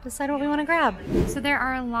 Decide what we want to grab. So there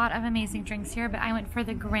are a lot of amazing drinks here, but I went for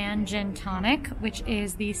the Grand Gin Tonic, which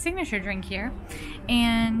is the signature drink here.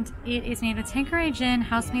 And it is made with Tanqueray Gin,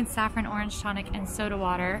 house-made saffron orange tonic, and soda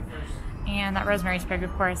water. And that rosemary sprig,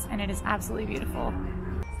 of course, and it is absolutely beautiful.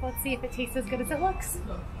 So let's see if it tastes as good as it looks.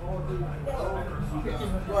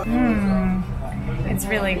 It's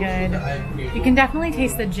really good. You can definitely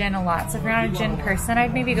taste the gin a lot. So if you're not a gin person,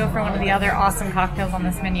 I'd maybe go for one of the other awesome cocktails on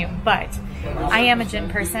this menu. But I am a gin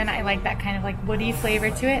person. I like that kind of like woody flavor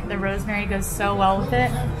to it. The rosemary goes so well with it.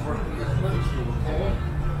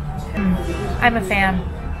 I'm a fan.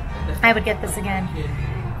 I would get this again.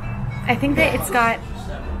 I think that it's got,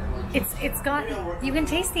 you can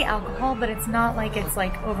taste the alcohol, but it's not like it's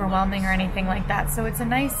like overwhelming or anything like that. So it's a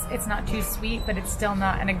nice, it's not too sweet, but it's still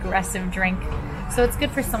not an aggressive drink. So it's good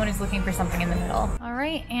for someone who's looking for something in the middle. All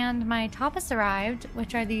right, and my tapas arrived,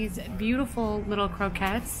 which are these beautiful little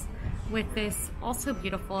croquettes with this also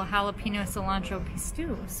beautiful jalapeno cilantro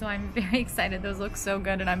pistou. So I'm very excited. Those look so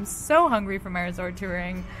good, and I'm so hungry for my resort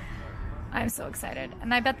touring. I'm so excited.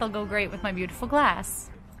 And I bet they'll go great with my beautiful glass.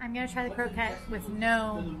 I'm gonna try the croquette with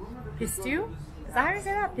no pistou. Is that how you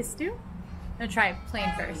say that? Pistou? I'm gonna try it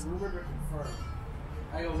plain first.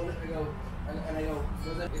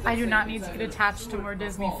 I do not need to get attached to more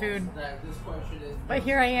Disney food, but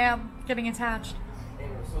here I am getting attached.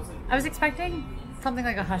 I was expecting something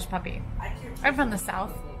like a hush puppy. I'm from the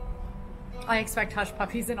South. I expect hush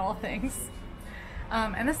puppies in all things.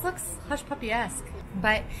 And this looks hush puppy-esque,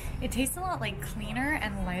 but it tastes a lot like cleaner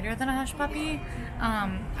and lighter than a hush puppy.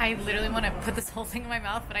 I literally want to put this whole thing in my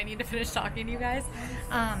mouth, but I need to finish talking to you guys.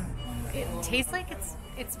 It tastes like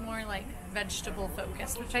it's more like vegetable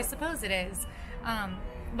focused, which I suppose it is.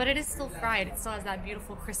 But it is still fried. It still has that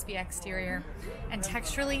beautiful crispy exterior, and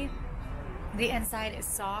texturally, the inside is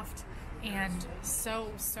soft and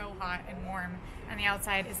so hot and warm, and the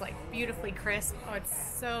outside is like beautifully crisp. Oh, it's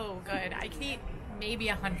so good. I could eat maybe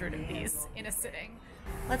 100 of these in a sitting.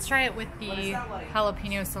 Let's try it with the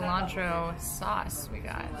jalapeno cilantro sauce we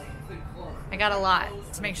got. I got a lot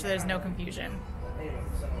to make sure there's no confusion.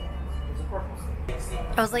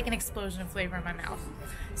 It was like an explosion of flavor in my mouth.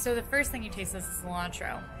 So the first thing you taste is the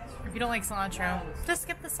cilantro. If you don't like cilantro, just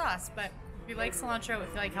skip the sauce. But if you like cilantro, if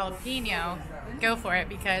you like jalapeno, go for it,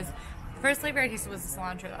 because the first flavor I tasted was the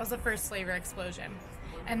cilantro. That was the first flavor explosion.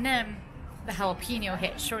 And then the jalapeno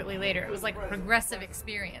hit shortly later. It was like a progressive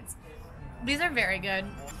experience. These are very good.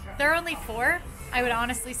 There are only 4. I would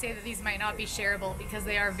honestly say that these might not be shareable because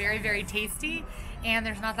they are very tasty, and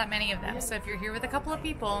there's not that many of them. So if you're here with a couple of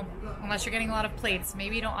people, unless you're getting a lot of plates,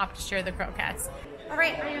 maybe you don't opt to share the croquettes. All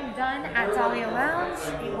right, I am done at Dahlia Lounge.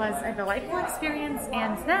 It was a delightful experience,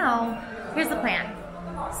 and now here's the plan.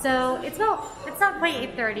 So it's not quite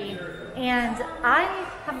 8:30, and I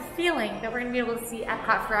have a feeling that we're gonna be able to see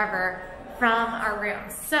Epcot Forever from our room.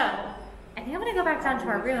 So I think I'm gonna go back down to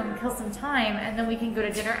our room, kill some time, and then we can go to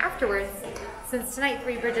dinner afterwards, since tonight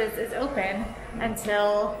Three Bridges is open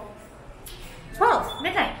until 12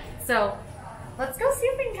 midnight. So let's go see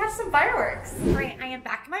if we can catch some fireworks. All right, I am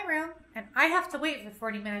back in my room, and I have to wait for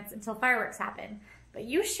 40 minutes until fireworks happen, but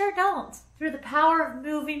you sure don't, through the power of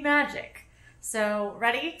movie magic. So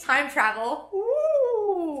ready? Time travel.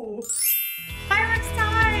 Ooh! Fireworks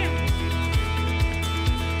time!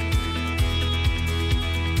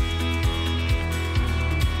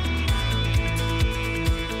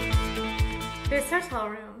 This hotel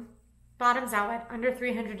room bottoms out at under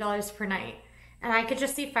 $300 per night, and I could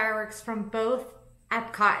just see fireworks from both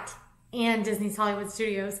Epcot and Disney's Hollywood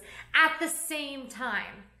Studios at the same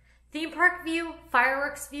time. Theme park view,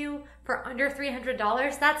 fireworks view for under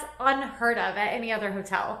 $300, that's unheard of at any other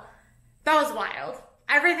hotel. That was wild.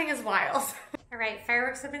 Everything is wild. All right,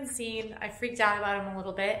 fireworks have been seen. I freaked out about them a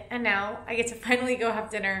little bit, and now I get to finally go have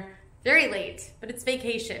dinner very late, but it's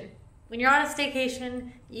vacation. When you're on a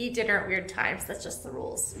staycation, you eat dinner at weird times. That's just the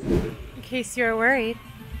rules. In case you're worried,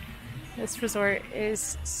 this resort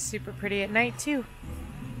is super pretty at night too.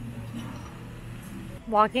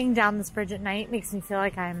 Walking down this bridge at night makes me feel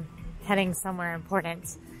like I'm heading somewhere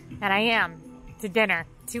important, and I am, to dinner.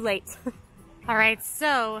 Too late. All right,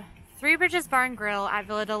 so Three Bridges Bar and Grill at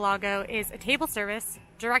Villa del Lago is a table service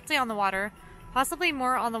directly on the water, possibly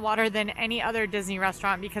more on the water than any other Disney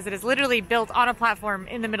restaurant because it is literally built on a platform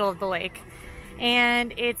in the middle of the lake.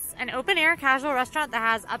 And it's an open air casual restaurant that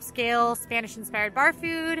has upscale Spanish inspired bar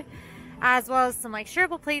food, as well as some like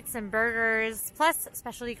shareable plates and burgers, plus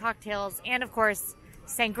specialty cocktails, and of course,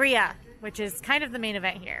 sangria, which is kind of the main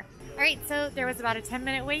event here. All right, so there was about a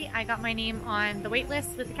 10-minute wait. I got my name on the wait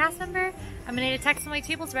list with the cast member. I'm gonna need a text when my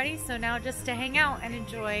table's ready, so now just to hang out and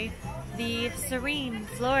enjoy the serene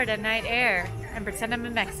Florida night air and pretend I'm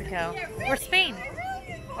in Mexico or Spain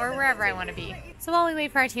or wherever I wanna be. So while we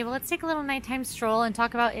wait for our table, let's take a little nighttime stroll and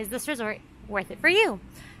talk about, is this resort worth it for you?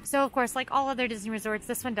 So of course, like all other Disney resorts,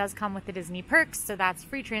 this one does come with the Disney perks. So that's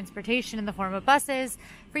free transportation in the form of buses,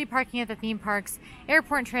 free parking at the theme parks,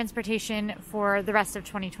 airport transportation for the rest of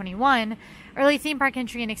 2021, early theme park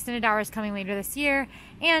entry and extended hours coming later this year,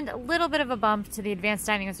 and a little bit of a bump to the advanced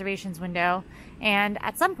dining reservations window. And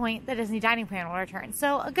at some point, the Disney dining plan will return.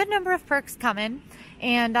 So a good number of perks coming,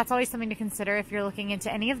 and that's always something to consider if you're looking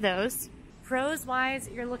into any of those. Pros wise,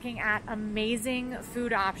 you're looking at amazing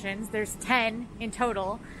food options. There's 10 in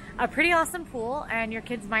total. A pretty awesome pool, and your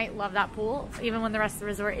kids might love that pool, even when the rest of the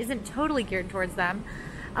resort isn't totally geared towards them.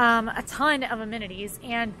 A ton of amenities,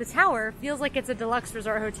 and the tower feels like it's a deluxe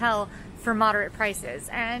resort hotel for moderate prices,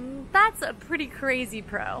 and that's a pretty crazy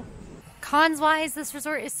pro. Cons wise, this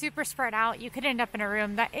resort is super spread out. You could end up in a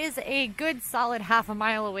room that is a good solid half a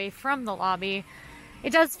mile away from the lobby.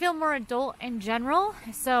 It does feel more adult in general,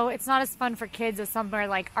 so it's not as fun for kids as somewhere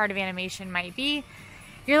like Art of Animation might be.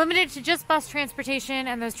 You're limited to just bus transportation,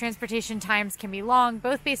 and those transportation times can be long,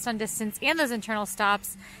 both based on distance and those internal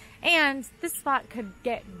stops. And this spot could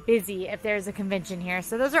get busy if there's a convention here,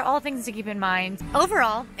 so those are all things to keep in mind.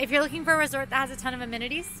 Overall, if you're looking for a resort that has a ton of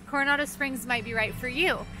amenities, Coronado Springs might be right for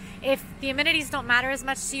you. If the amenities don't matter as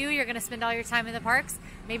much to you, you're going to spend all your time in the parks,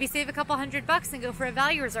 maybe save a couple $100 and go for a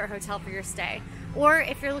value resort hotel for your stay. Or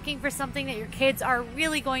if you're looking for something that your kids are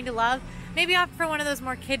really going to love, maybe opt for one of those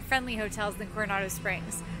more kid-friendly hotels than Coronado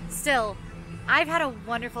Springs. Still, I've had a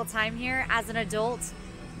wonderful time here as an adult.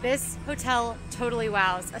 This hotel totally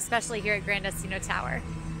wows, especially here at Grand Destino Tower.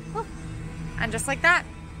 Whew. And just like that,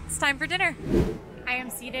 it's time for dinner. I am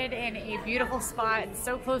seated in a beautiful spot,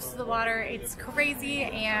 so close to the water. It's crazy,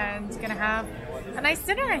 and gonna have a nice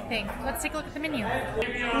dinner, I think. Let's take a look at the menu.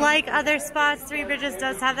 Like other spots, Three Bridges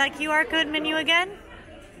does have that QR code menu again.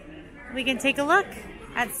 We can take a look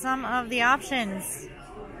at some of the options.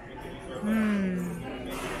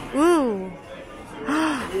 Ooh.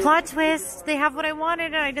 Plot twist, they have what I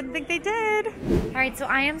wanted and I didn't think they did. All right, so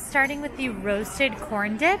I am starting with the roasted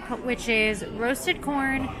corn dip, which is roasted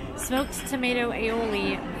corn, smoked tomato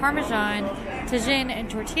aioli, Parmesan, Tajin,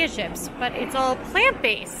 and tortilla chips, but it's all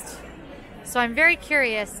plant-based. So I'm very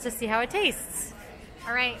curious to see how it tastes.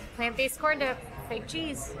 All right, plant-based corn dip, fake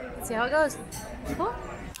cheese. Let's see how it goes. Cool.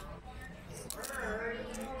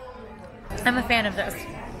 I'm a fan of this.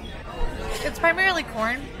 It's primarily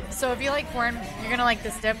corn, so if you like corn, you're gonna like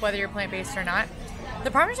this dip whether you're plant-based or not.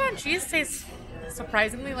 The Parmesan cheese tastes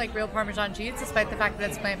surprisingly like real Parmesan cheese, despite the fact that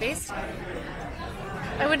it's plant-based.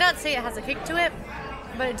 I would not say it has a kick to it,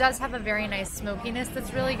 but it does have a very nice smokiness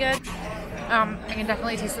that's really good. I can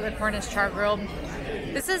definitely taste that the corn is char-grilled.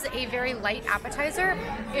 This is a very light appetizer.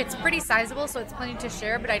 It's pretty sizable, so it's plenty to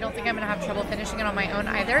share, but I don't think I'm gonna have trouble finishing it on my own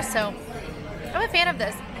either, so I'm a fan of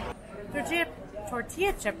this.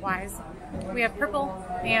 Tortilla chip wise, we have purple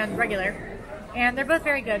and regular, and they're both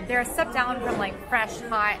very good. They're a step down from like fresh,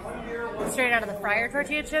 hot, straight out of the fryer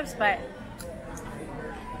tortilla chips, but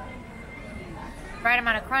right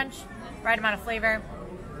amount of crunch, right amount of flavor,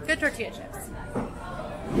 good tortilla chips.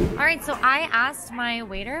 All right, so I asked my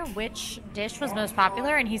waiter which dish was most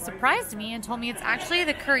popular, and he surprised me and told me it's actually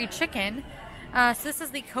the curry chicken. So this is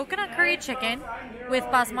the coconut curry chicken with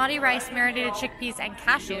basmati rice, marinated chickpeas, and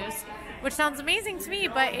cashews, which sounds amazing to me,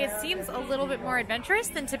 but it seems a little bit more adventurous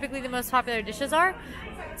than typically the most popular dishes are.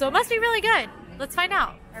 So it must be really good. Let's find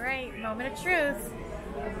out. All right, moment of truth.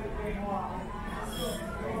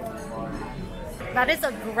 That is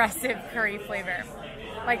aggressive curry flavor.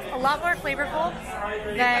 like a lot more flavorful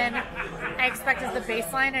than I expect as the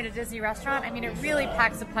baseline at a Disney restaurant. I mean, it really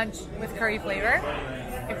packs a punch with curry flavor.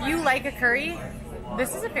 If you like a curry,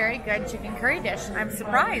 this is a very good chicken curry dish. I'm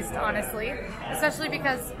surprised, honestly, especially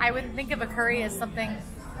because I wouldn't think of a curry as something,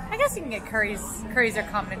 I guess you can get curries. Curries are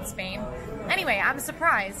common in Spain. Anyway, I'm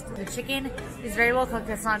surprised. The chicken is very well cooked.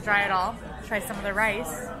 It's not dry at all. Try some of the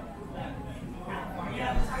rice.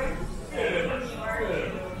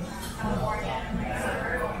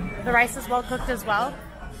 The rice is well cooked as well.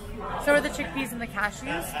 So are the chickpeas and the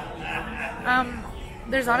cashews.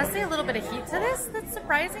 There's honestly a little bit of heat to this that's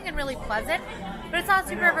surprising and really pleasant, but it's not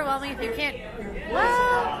super overwhelming. If you can't,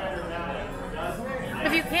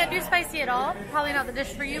 if you can't do spicy at all, probably not the dish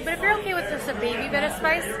for you, but if you're okay with just a baby bit of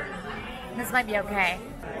spice, this might be okay.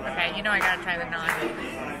 Okay, you know I gotta try the naan.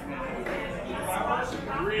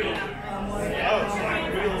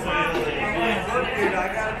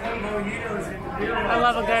 I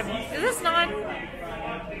love a good, is this naan?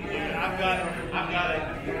 I've got it.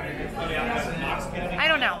 I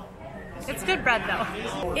don't know. It's good bread though.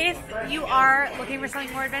 If you are looking for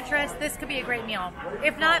something more adventurous, this could be a great meal.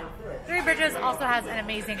 If not, Three Bridges also has an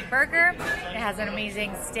amazing burger. It has an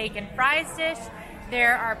amazing steak and fries dish.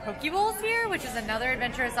 There are poke bowls here, which is another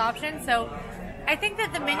adventurous option. So I think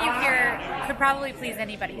that the menu here could probably please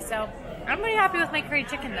anybody. So I'm pretty happy with my curry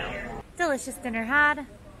chicken though. Delicious dinner had,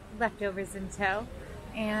 leftovers in tow.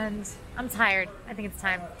 And I'm tired. I think it's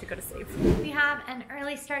time to go to sleep. We have an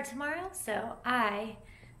early start tomorrow, so I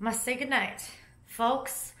must say goodnight.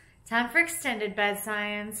 Folks, time for extended bed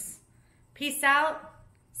science. Peace out.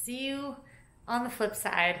 See you on the flip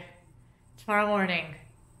side tomorrow morning.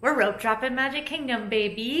 We're rope dropping Magic Kingdom,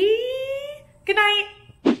 baby. Good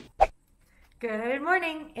night. Good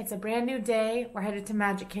morning. It's a brand new day. We're headed to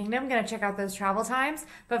Magic Kingdom. Gonna check out those travel times.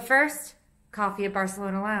 But first, coffee at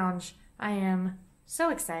Barcelona Lounge. I am so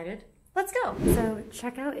excited. Let's go. So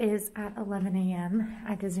checkout is at 11 a.m.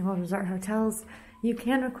 at Disney World Resort Hotels. You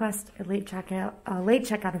can request a late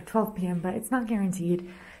checkout of 12 p.m., but it's not guaranteed.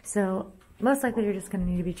 So most likely you're just going to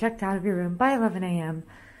need to be checked out of your room by 11 a.m.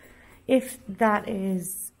 If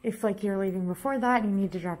like you're leaving before that and you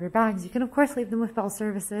need to drop your bags, you can of course leave them with Bell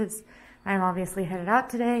Services. I'm obviously headed out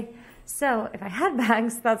today, so if I had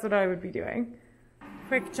bags, that's what I would be doing.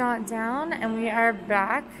 Quick jaunt down, and we are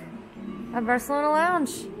back at Barcelona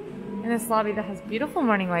Lounge in this lobby that has beautiful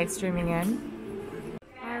morning light streaming in.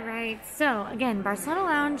 Alright, so again, Barcelona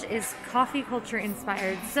Lounge is coffee culture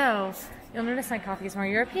inspired, so you'll notice my coffee is more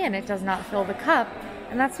European. It does not fill the cup,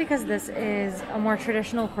 and that's because this is a more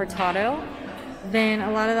traditional cortado than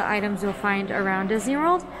a lot of the items you'll find around Disney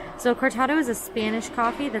World. So cortado is a Spanish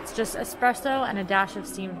coffee that's just espresso and a dash of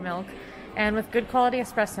steamed milk, and with good quality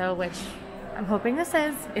espresso, which I'm hoping this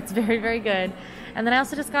is, it's very, very good. And then I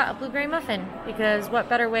also just got a blueberry muffin, because what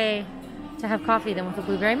better way to have coffee than with a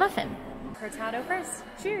blueberry muffin? Cortado first.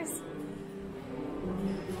 Cheers.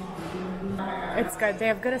 It's good. They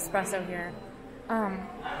have good espresso here.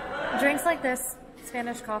 Drinks like this,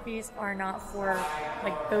 Spanish coffees, are not for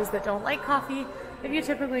like those that don't like coffee. If you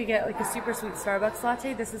typically get like a super sweet Starbucks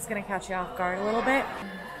latte, this is going to catch you off guard a little bit.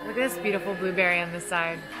 Look at this beautiful blueberry on this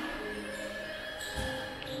side.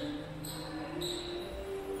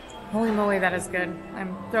 Holy moly, that is good.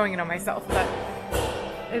 I'm throwing it on myself, but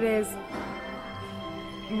it is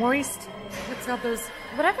moist. It's got those,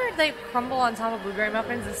 whatever they crumble on top of blueberry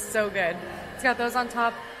muffins is so good. It's got those on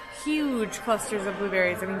top, huge clusters of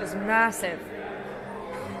blueberries. I mean, just massive.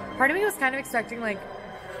 Part of me was kind of expecting like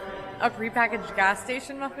a prepackaged gas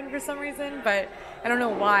station muffin for some reason, but I don't know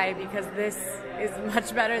why, because this is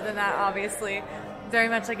much better than that, obviously. Very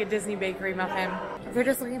much like a Disney bakery muffin. If you're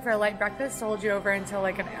just looking for a light breakfast to hold you over until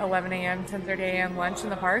like an 11 a.m., 10:30 a.m. lunch in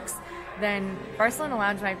the parks, then Barcelona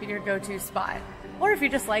Lounge might be your go-to spot. Or if you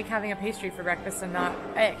just like having a pastry for breakfast and not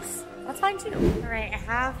eggs, that's fine too. All right, I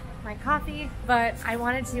have my coffee, but I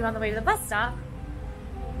wanted to, on the way to the bus stop,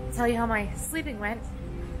 tell you how my sleeping went.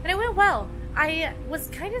 And it went well. I was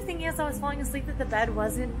kind of thinking as I was falling asleep that the bed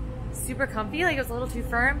wasn't super comfy, like it was a little too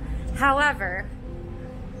firm. However,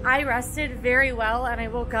 I rested very well and I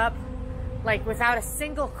woke up like without a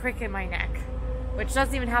single crick in my neck, which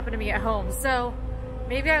doesn't even happen to me at home. So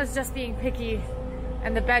maybe I was just being picky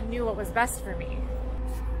and the bed knew what was best for me.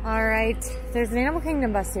 All right, there's an Animal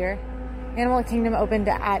Kingdom bus here. Animal Kingdom opened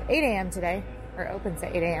at 8 a.m. today, or opens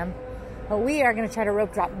at 8 a.m. But we are gonna try to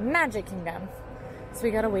rope drop Magic Kingdom. So we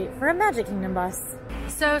gotta wait for a Magic Kingdom bus.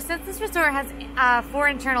 So since this resort has 4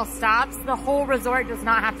 internal stops, the whole resort does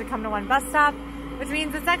not have to come to one bus stop, which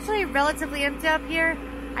means it's actually relatively empty up here.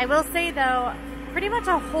 I will say though, pretty much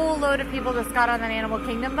a whole load of people just got on an Animal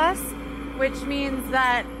Kingdom bus, which means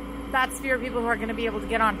that that's fewer people who are going to be able to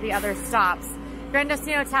get onto the other stops. Grand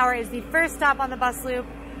Destino Tower is the first stop on the bus loop,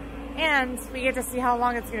 and we get to see how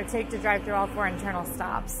long it's going to take to drive through all 4 internal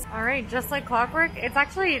stops. All right, just like clockwork, it's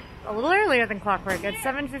actually a little earlier than clockwork. It's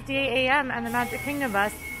 7:58 a.m. and the Magic Kingdom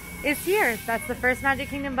bus is here. That's the first Magic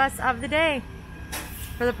Kingdom bus of the day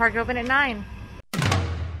for the park open at 9.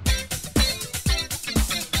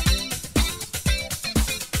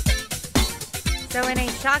 So in a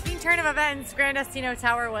shocking turn of events, Grand Destino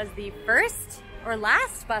Tower was the first or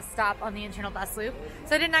last bus stop on the internal bus loop.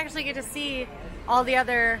 So I didn't actually get to see all the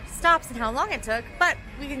other stops and how long it took, but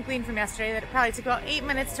we can glean from yesterday that it probably took about 8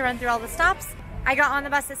 minutes to run through all the stops. I got on the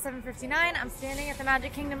bus at 7:59. I'm standing at the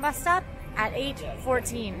Magic Kingdom bus stop at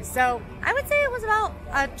 8:14. So I would say it was about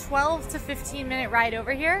a 12 to 15 minute ride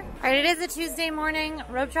over here. All right, it is a Tuesday morning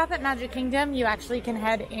rope drop at Magic Kingdom. You actually can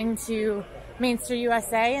head into Main Street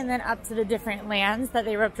USA and then up to the different lands that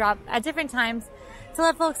they rope drop at different times to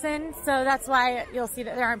let folks in. So that's why you'll see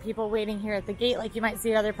that there aren't people waiting here at the gate like you might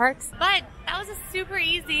see at other parks. But that was a super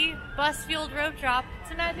easy bus-fueled rope drop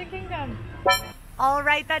to Magic Kingdom. All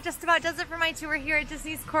right, that just about does it for my tour here at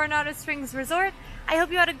Disney's Coronado Springs Resort. I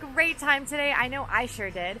hope you had a great time today. I know I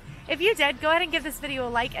sure did. If you did, go ahead and give this video a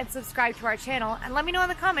like and subscribe to our channel, and let me know in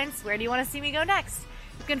the comments, where do you want to see me go next?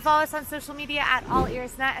 You can follow us on social media at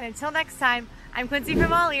AllEars.net, and until next time, I'm Quincy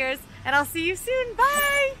from AllEars, and I'll see you soon.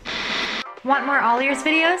 Bye! Want more AllEars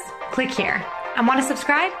videos? Click here. And want to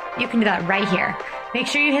subscribe? You can do that right here. Make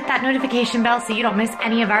sure you hit that notification bell so you don't miss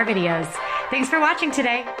any of our videos. Thanks for watching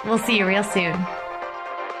today. We'll see you real soon.